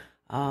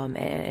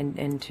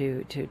and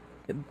to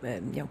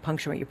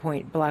punctuate your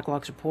point,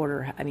 Blacklock's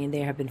reporter, I mean,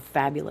 they have been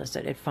fabulous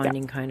at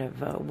finding kind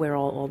of where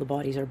all the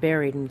bodies are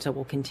buried, and so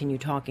we'll continue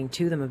talking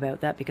to them about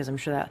that because I'm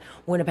sure that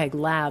Winnipeg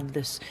lab,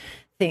 this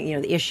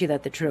thing, the issue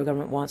that the Trudeau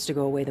government wants to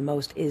go away the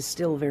most is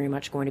still very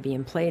much going to be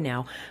in play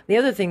now. The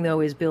other thing, though,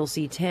 is Bill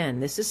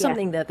C-10. This is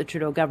something that the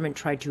Trudeau government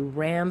tried to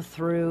ram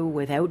through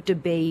without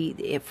debate.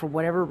 If for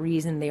whatever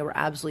reason, they were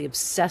absolutely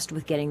obsessed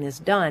with getting this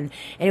done,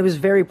 and it was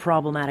very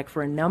problematic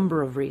for a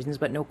number of reasons,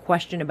 but no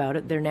question about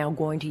it. They're now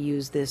going to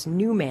use this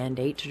new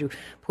mandate to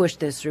push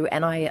this through,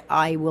 and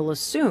I will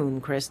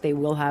assume, Chris, they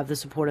will have the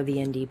support of the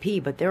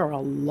NDP, but there are a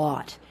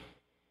lot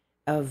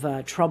of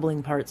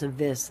troubling parts of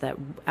this that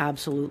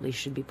absolutely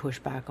should be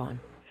pushed back on.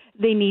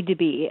 They need to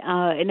be.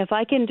 And if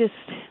I can just,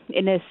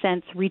 in a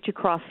sense, reach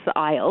across the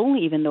aisle,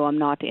 even though I'm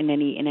not in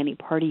any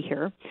party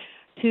here,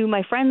 to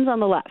my friends on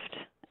the left,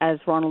 as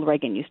Ronald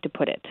Reagan used to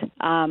put it,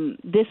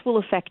 this will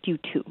affect you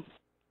too.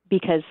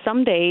 Because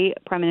someday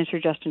Prime Minister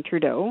Justin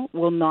Trudeau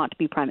will not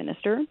be Prime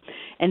Minister,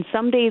 and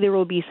someday there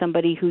will be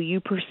somebody who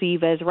you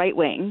perceive as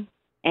right-wing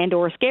and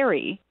or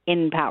scary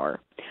in power.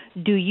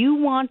 Do you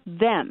want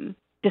them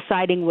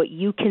deciding what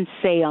you can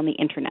say on the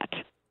internet?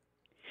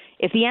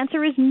 If the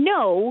answer is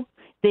no,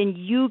 then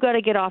you got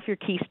to get off your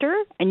keister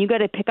and you got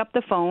to pick up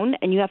the phone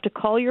and you have to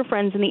call your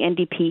friends in the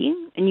NDP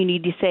and you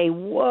need to say,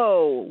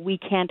 whoa, we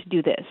can't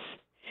do this.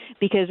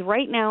 Because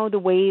right now, the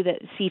way that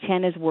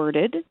C-10 is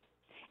worded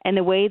and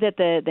the way that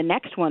the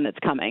next one that's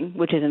coming,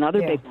 which is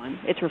another big one,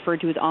 it's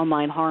referred to as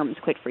online harms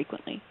quite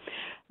frequently.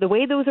 The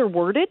way those are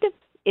worded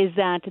is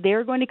that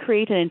they're going to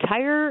create an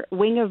entire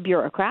wing of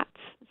bureaucrats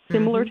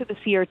similar to the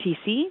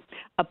CRTC,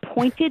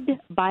 appointed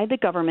by the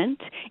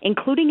government,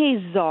 including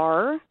a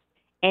czar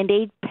and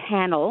a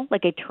panel,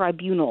 like a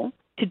tribunal,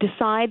 to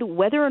decide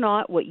whether or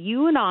not what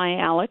you and I,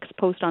 Alex,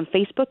 post on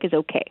Facebook is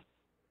okay.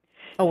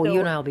 Oh, well, you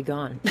and I will be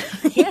gone.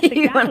 Yes,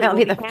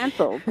 exactly. We'll be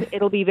canceled.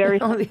 It'll be very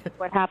similar to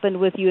what happened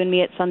with you and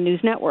me at Sun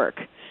News Network,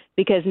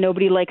 because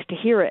nobody likes to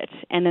hear it,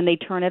 and then they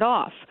turn it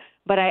off.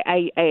 But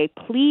I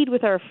plead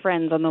with our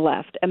friends on the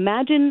left.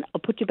 Imagine,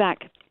 I'll put you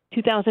back,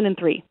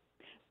 2003.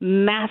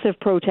 Massive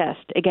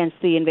protest against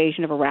the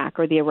invasion of Iraq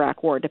or the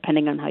Iraq War,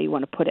 depending on how you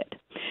want to put it.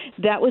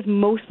 That was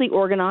mostly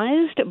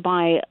organized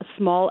by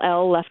small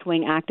L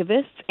left-wing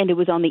activists, and it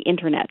was on the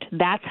internet.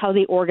 That's how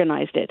they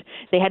organized it.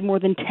 They had more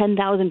than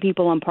 10,000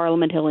 people on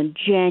Parliament Hill in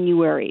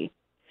January.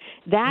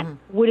 That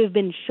would have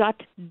been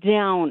shut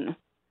down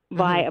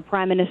by a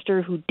prime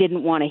minister who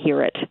didn't want to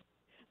hear it.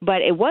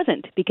 But it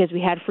wasn't, because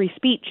we had free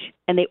speech,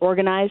 and they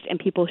organized and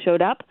people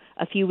showed up.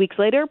 A few weeks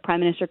later, Prime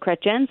Minister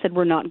Chrétien said,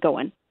 we're not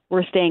going.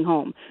 We're staying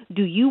home.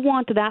 Do you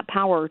want that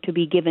power to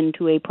be given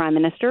to a prime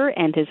minister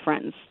and his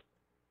friends?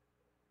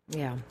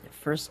 Yeah.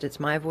 First it's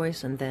my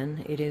voice, and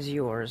then it is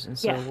yours. And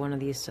so one of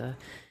these,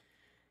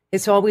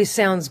 it always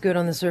sounds good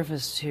on the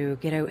surface to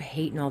get out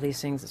hate and all these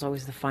things. It's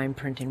always the fine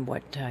print in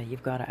what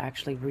you've got to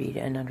actually read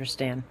and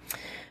understand.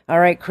 All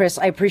right, Chris,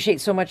 I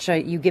appreciate so much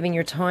you giving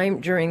your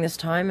time during this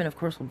time. And of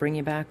course, we'll bring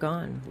you back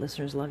on.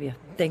 Listeners love you.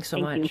 Thanks so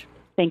much.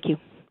 Thank you.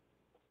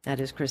 That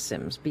is Chris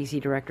Sims,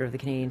 BC Director of the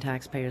Canadian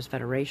Taxpayers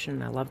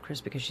Federation. I love Chris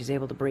because she's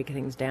able to break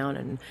things down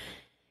and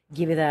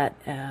give you that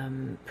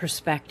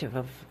perspective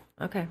of,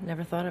 okay,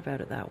 never thought about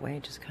it that way,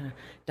 just kind of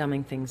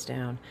dumbing things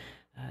down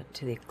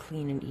to the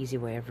clean and easy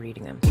way of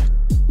reading them.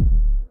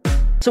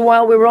 So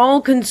while we were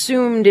all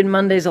consumed in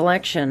Monday's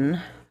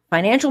election,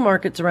 financial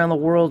markets around the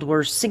world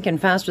were sinking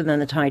faster than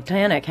the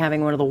Titanic,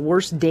 having one of the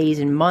worst days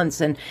in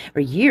months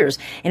or years.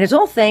 And it's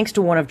all thanks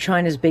to one of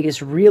China's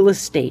biggest real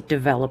estate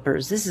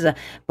developers. This is a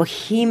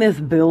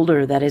behemoth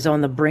builder that is on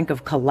the brink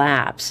of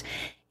collapse.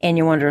 And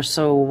you wonder,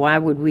 so why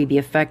would we be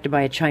affected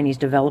by a Chinese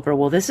developer?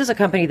 Well, this is a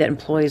company that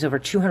employs over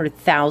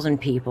 200,000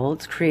 people.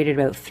 It's created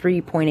about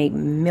 3.8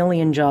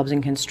 million jobs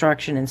in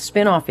construction and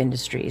spin-off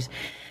industries.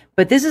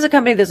 But this is a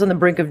company that's on the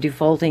brink of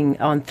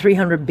defaulting on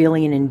 $300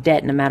 billion in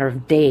debt in a matter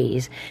of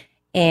days.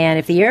 And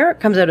if the air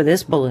comes out of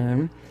this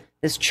balloon,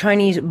 this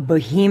Chinese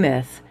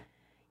behemoth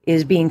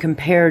is being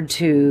compared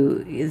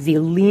to the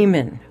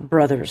Lehman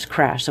Brothers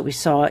crash that we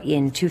saw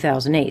in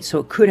 2008. So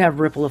it could have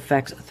ripple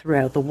effects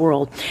throughout the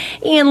world.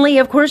 Ian Lee,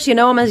 of course, you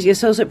know him as the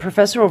associate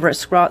professor over at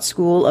Scott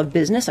School of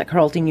Business at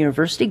Carleton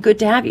University. Good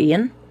to have you,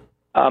 Ian.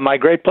 My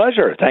great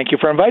pleasure. Thank you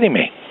for inviting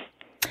me.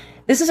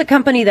 This is a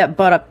company that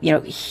bought up,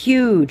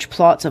 huge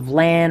plots of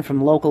land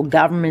from local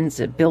governments.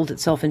 It built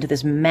itself into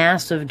this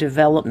massive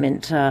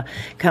development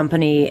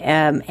company,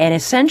 and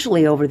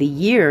essentially over the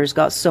years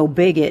got so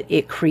big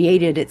it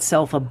created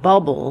itself a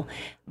bubble.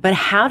 But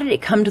how did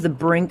it come to the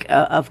brink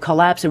of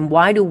collapse, and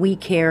why do we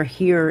care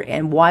here,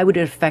 and why would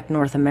it affect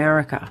North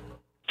America?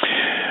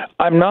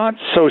 I'm not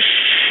so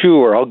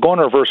sure. I'll go in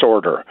reverse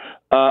order.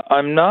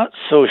 I'm not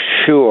so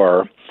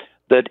sure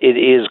that it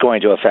is going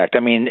to affect. I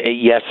mean,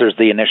 yes, there's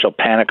the initial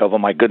panic of, oh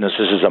my goodness,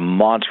 this is a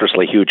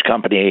monstrously huge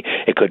company.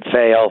 It could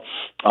fail.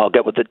 I'll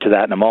get to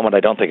that in a moment. I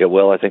don't think it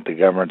will. I think the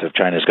government of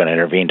China is going to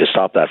intervene to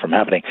stop that from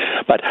happening.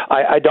 But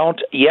I don't,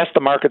 yes,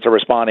 the markets are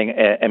responding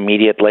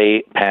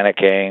immediately,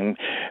 panicking,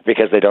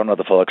 because they don't know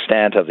the full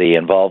extent of the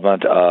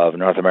involvement of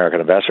North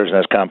American investors in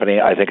this company.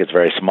 I think it's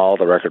very small.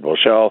 The record will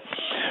show.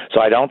 So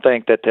I don't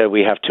think that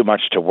we have too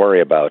much to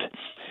worry about.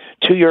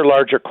 To your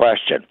larger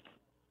question,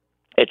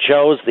 it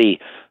shows the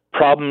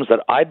problems that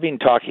I've been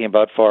talking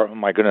about for,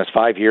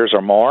 5 years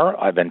or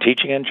more. I've been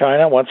teaching in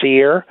China once a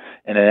year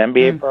in an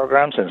MBA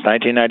program since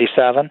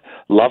 1997.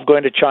 Love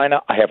going to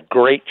China. I have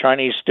great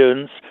Chinese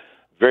students,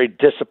 very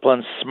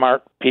disciplined,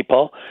 smart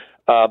people.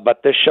 But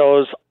this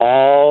shows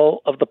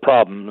all of the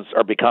problems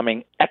are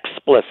becoming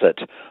explicit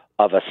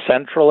of a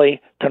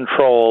centrally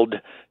controlled,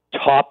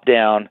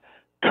 top-down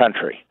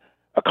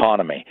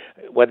economy.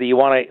 Whether you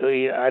want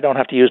to, I don't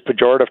have to use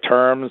pejorative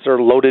terms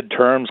or loaded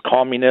terms,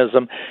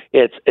 communism.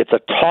 It's a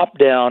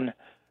top-down,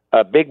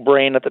 big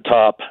brain at the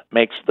top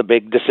makes the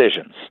big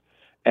decisions.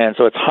 And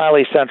so it's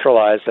highly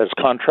centralized as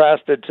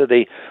contrasted to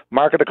the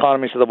market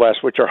economies of the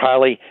West, which are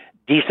highly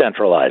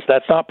decentralized.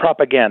 That's not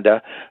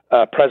propaganda.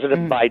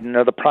 President Biden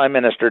or the Prime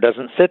Minister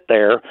doesn't sit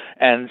there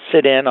and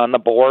sit in on the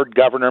board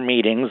governor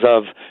meetings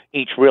of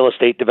each real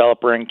estate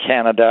developer in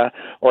Canada,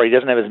 or he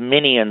doesn't have his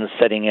minions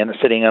sitting in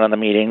on the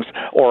meetings,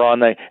 or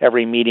on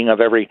every meeting of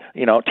every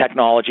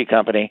technology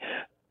company.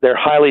 They're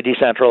highly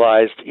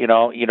decentralized.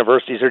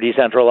 Universities are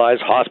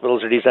decentralized,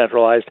 hospitals are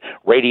decentralized,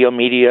 radio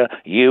media,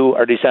 you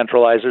are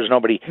decentralized. There's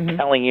nobody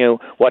telling you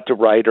what to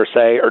write or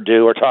say or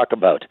do or talk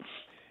about.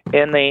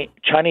 In the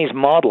Chinese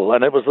model,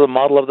 and it was the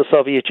model of the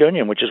Soviet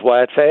Union, which is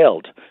why it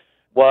failed,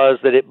 was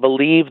that it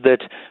believed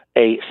that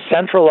a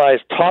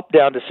centralized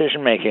top-down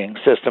decision-making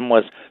system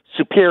was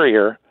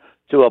superior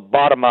to a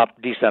bottom-up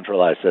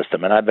decentralized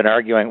system. And I've been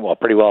arguing,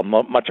 pretty well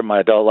much of my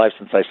adult life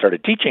since I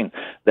started teaching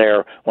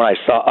there, when I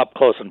saw up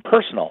close and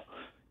personal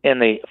in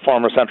the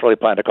former centrally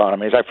planned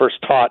economies. I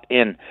first taught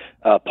in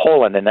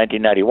Poland in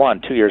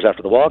 1991, 2 years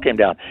after the wall came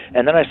down,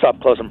 and then I saw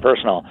up close and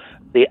personal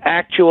the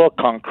actual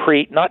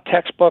concrete, not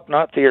textbook,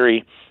 not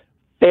theory,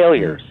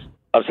 failures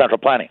of central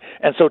planning.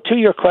 And so to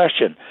your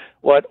question,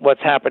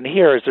 what's happened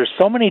here is there's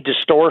so many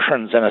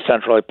distortions in a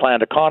centrally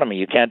planned economy.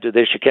 You can't do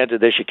this, you can't do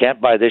this, you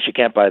can't buy this, you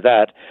can't buy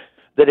that.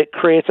 that it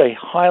creates a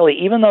highly,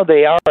 even though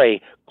they are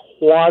a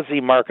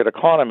quasi-market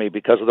economy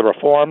because of the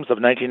reforms of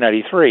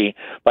 1993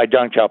 by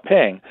Deng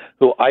Xiaoping,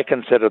 who I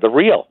consider the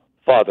real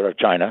father of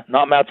China,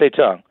 not Mao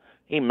Zedong.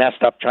 He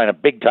messed up China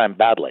big time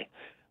badly.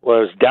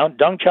 Was Deng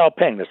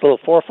Xiaoping, this little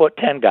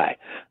 4'10" guy,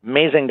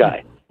 amazing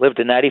guy, lived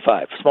to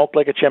 95, smoked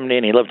like a chimney,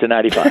 and he lived to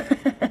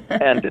 95.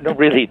 And no,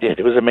 really did.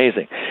 It was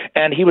amazing.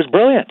 And he was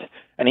brilliant.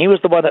 And he was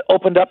the one that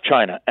opened up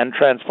China and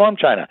transformed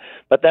China.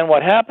 But then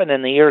what happened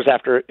in the years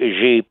after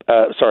Deng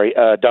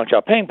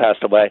Xiaoping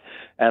passed away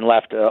and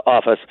left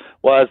office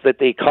was that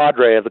the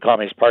cadre of the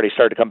Communist Party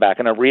started to come back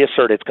and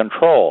reassert its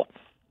control.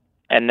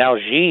 And now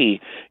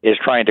Xi is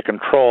trying to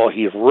control,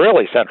 he's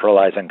really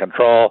centralizing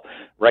control,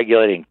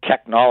 regulating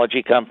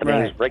technology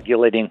companies,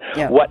 regulating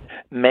what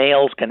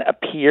males can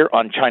appear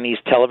on Chinese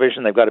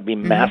television. They've got to be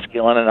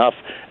masculine enough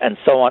and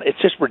so on. It's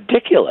just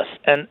ridiculous.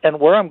 And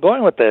where I'm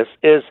going with this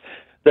is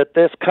that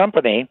this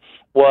company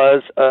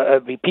was,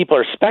 people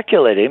are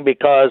speculating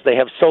because they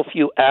have so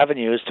few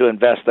avenues to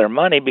invest their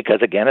money because,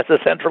 again, it's a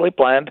centrally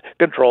planned,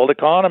 controlled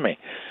economy.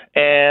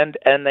 And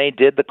they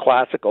did the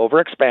classic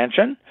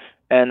overexpansion,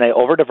 and they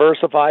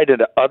over-diversified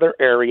into other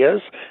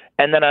areas.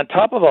 And then on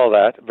top of all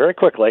that, very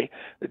quickly,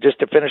 just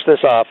to finish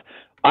this off,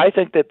 I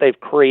think that they've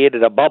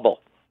created a bubble,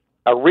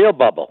 a real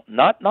bubble,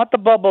 not the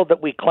bubble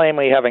that we claim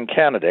we have in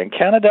Canada. In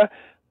Canada,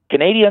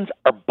 Canadians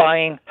are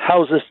buying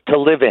houses to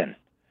live in.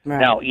 Right.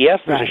 Now, yes,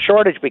 there's a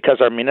shortage because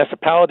our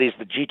municipalities,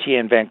 the GTA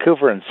in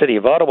Vancouver and City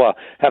of Ottawa,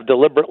 have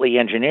deliberately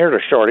engineered a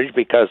shortage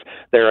because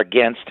they're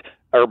against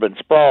urban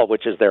sprawl,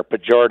 which is their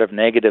pejorative,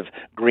 negative,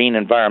 green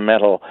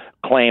environmental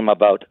claim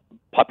about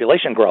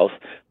population growth.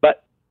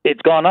 But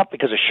it's gone up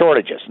because of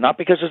shortages, not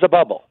because there's a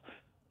bubble.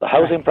 The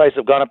housing prices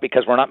have gone up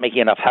because we're not making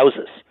enough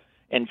houses.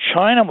 In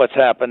China, what's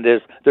happened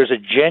is there's a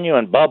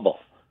genuine bubble.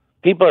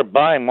 People are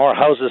buying more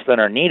houses than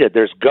are needed.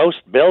 There's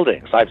ghost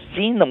buildings. I've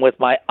seen them with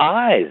my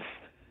eyes.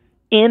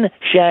 In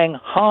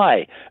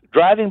Shanghai,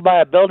 driving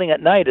by a building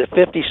at night, a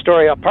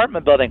 50-story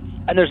apartment building,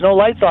 and there's no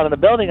lights on in the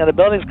building, and the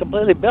building's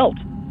completely built.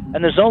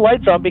 And there's no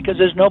lights on because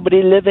there's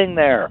nobody living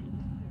there.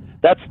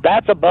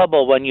 That's a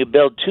bubble when you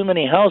build too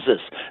many houses.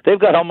 They've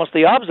got almost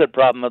the opposite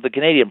problem of the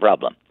Canadian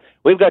problem.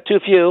 We've got too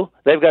few,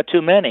 they've got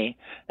too many,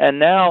 and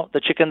now the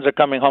chickens are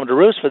coming home to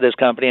roost for this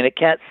company, and it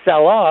can't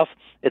sell off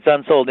its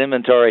unsold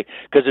inventory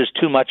because there's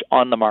too much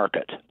on the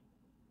market.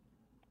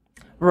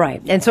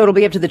 Right. And so it'll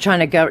be up to the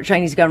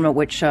Chinese government,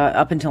 which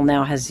up until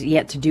now has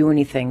yet to do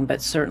anything,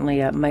 but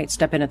certainly might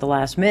step in at the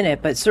last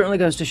minute. But certainly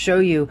goes to show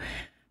you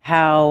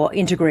how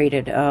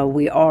integrated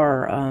we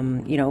are,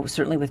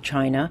 certainly with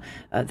China,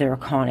 their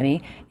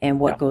economy, and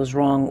what goes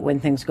wrong when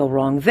things go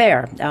wrong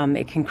there.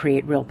 It can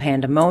create real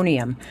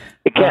pandemonium.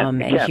 It can,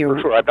 for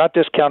sure. I'm not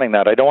discounting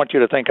that. I don't want you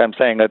to think I'm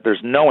saying that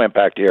there's no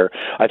impact here.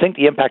 I think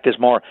the impact is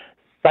more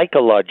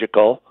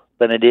psychological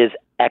than it is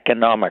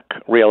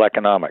real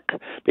economic,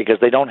 because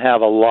they don't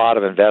have a lot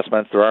of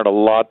investments. There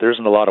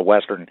isn't a lot of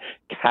Western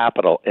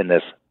capital in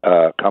this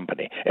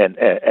company, and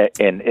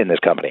in this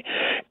company.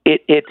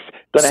 It's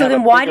going to. So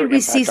then, why did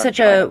we see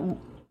such a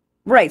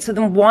right? So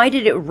then, why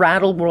did it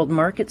rattle world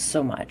markets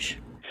so much?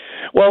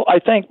 Well, I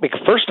think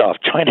first off,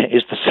 China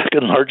is the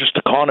second largest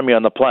economy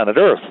on the planet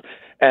Earth.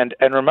 And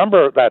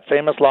remember that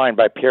famous line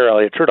by Pierre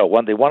Elliott Trudeau,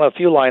 one of the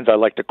few lines I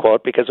like to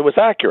quote because it was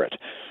accurate.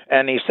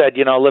 And he said,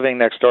 living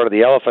next door to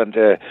the elephant,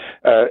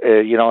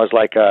 is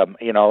like,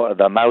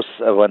 the mouse,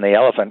 when the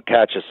elephant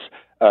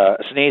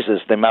sneezes,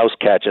 the mouse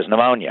catches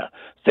pneumonia.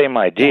 Same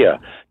idea.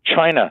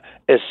 China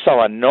is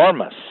so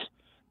enormous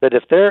that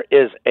if there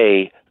is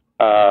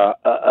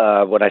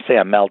when I say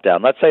a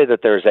meltdown, let's say that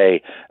there's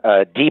a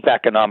deep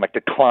economic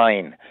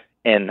decline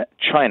in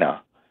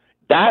China,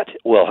 that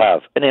will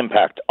have an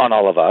impact on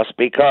all of us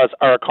because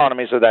our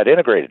economies are that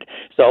integrated.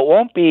 So it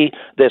won't be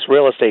this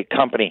real estate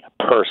company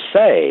per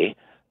se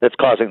that's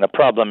causing the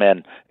problem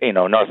in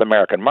North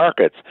American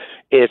markets.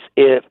 It's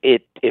if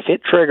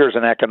it triggers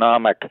an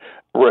economic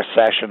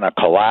recession, a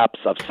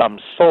collapse of some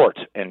sort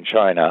in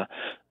China,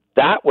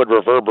 that would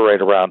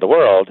reverberate around the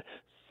world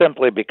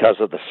simply because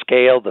of the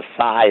scale, the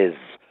size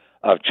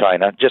of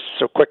China. Just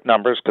so quick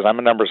numbers, because I'm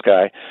a numbers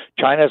guy.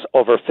 China's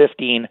over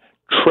 15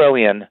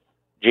 trillion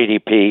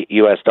GDP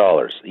U.S.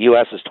 dollars. The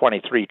U.S. is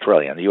 23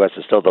 trillion. The U.S.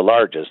 is still the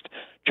largest.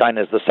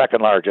 China is the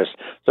second largest.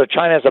 So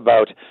China is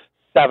about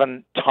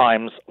 7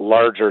 times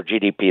larger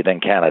GDP than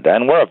Canada.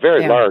 And we're a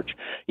very large,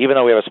 even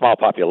though we have a small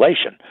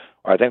population.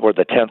 I think we're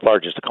the 10th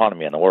largest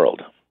economy in the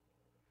world.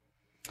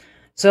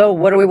 So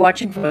what are we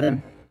watching for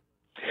then?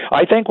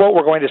 I think what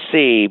we're going to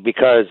see,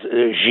 because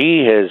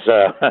Xi is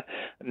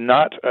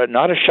not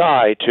as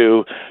shy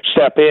to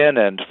step in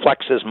and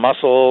flex his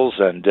muscles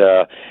and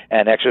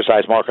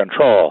exercise more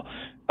control.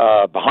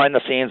 Behind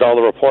the scenes, all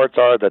the reports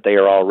are that they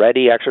are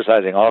already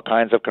exercising all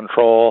kinds of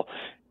control,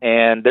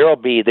 and they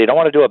don't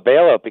want to do a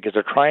bailout because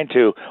they're trying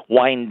to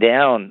wind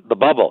down the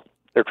bubble.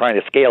 They're trying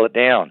to scale it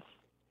down.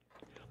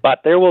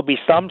 But there will be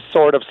some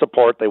sort of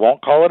support. They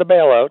won't call it a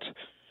bailout,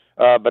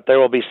 but there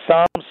will be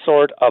some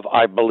sort of,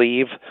 I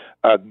believe,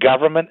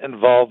 government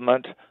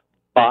involvement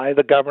by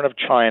the government of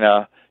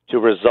China to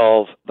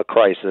resolve the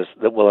crisis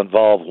that will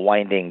involve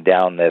winding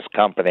down this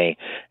company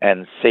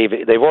and save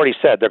it. They've already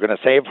said they're going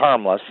to save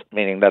harmless,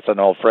 meaning that's an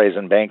old phrase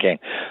in banking.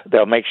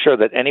 They'll make sure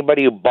that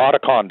anybody who bought a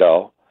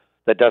condo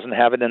that doesn't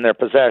have it in their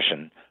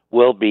possession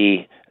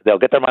they'll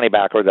get their money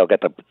back, or they'll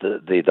get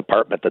the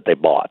apartment that they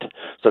bought.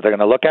 So they're going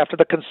to look after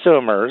the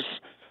consumers,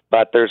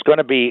 but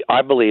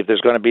I believe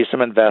there's going to be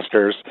some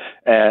investors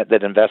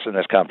that invest in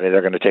this company.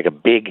 They're going to take a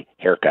big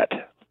haircut,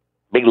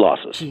 big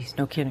losses. Jeez,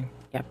 no kidding.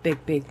 Yeah,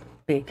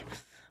 big.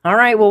 All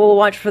right, well, we'll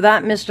watch for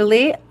that, Mr.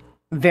 Lee.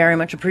 Very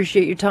much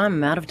appreciate your time.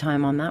 I'm out of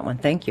time on that one.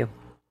 Thank you.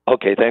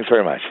 Okay, thanks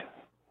very much.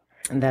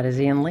 And that is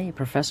Ian Lee,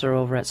 professor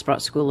over at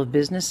Sprott School of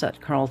Business at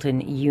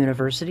Carleton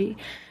University,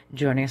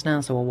 joining us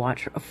now, so we'll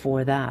watch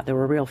for that. There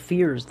were real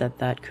fears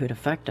that could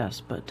affect us,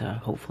 but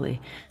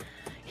hopefully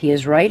he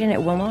is right and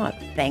it will not.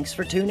 Thanks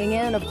for tuning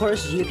in. Of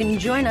course, you can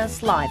join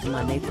us live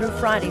Monday through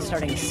Friday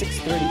starting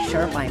 6:30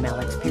 sharp. I'm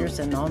Alex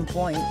Pearson on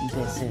point.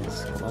 This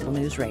is Global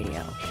News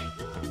Radio.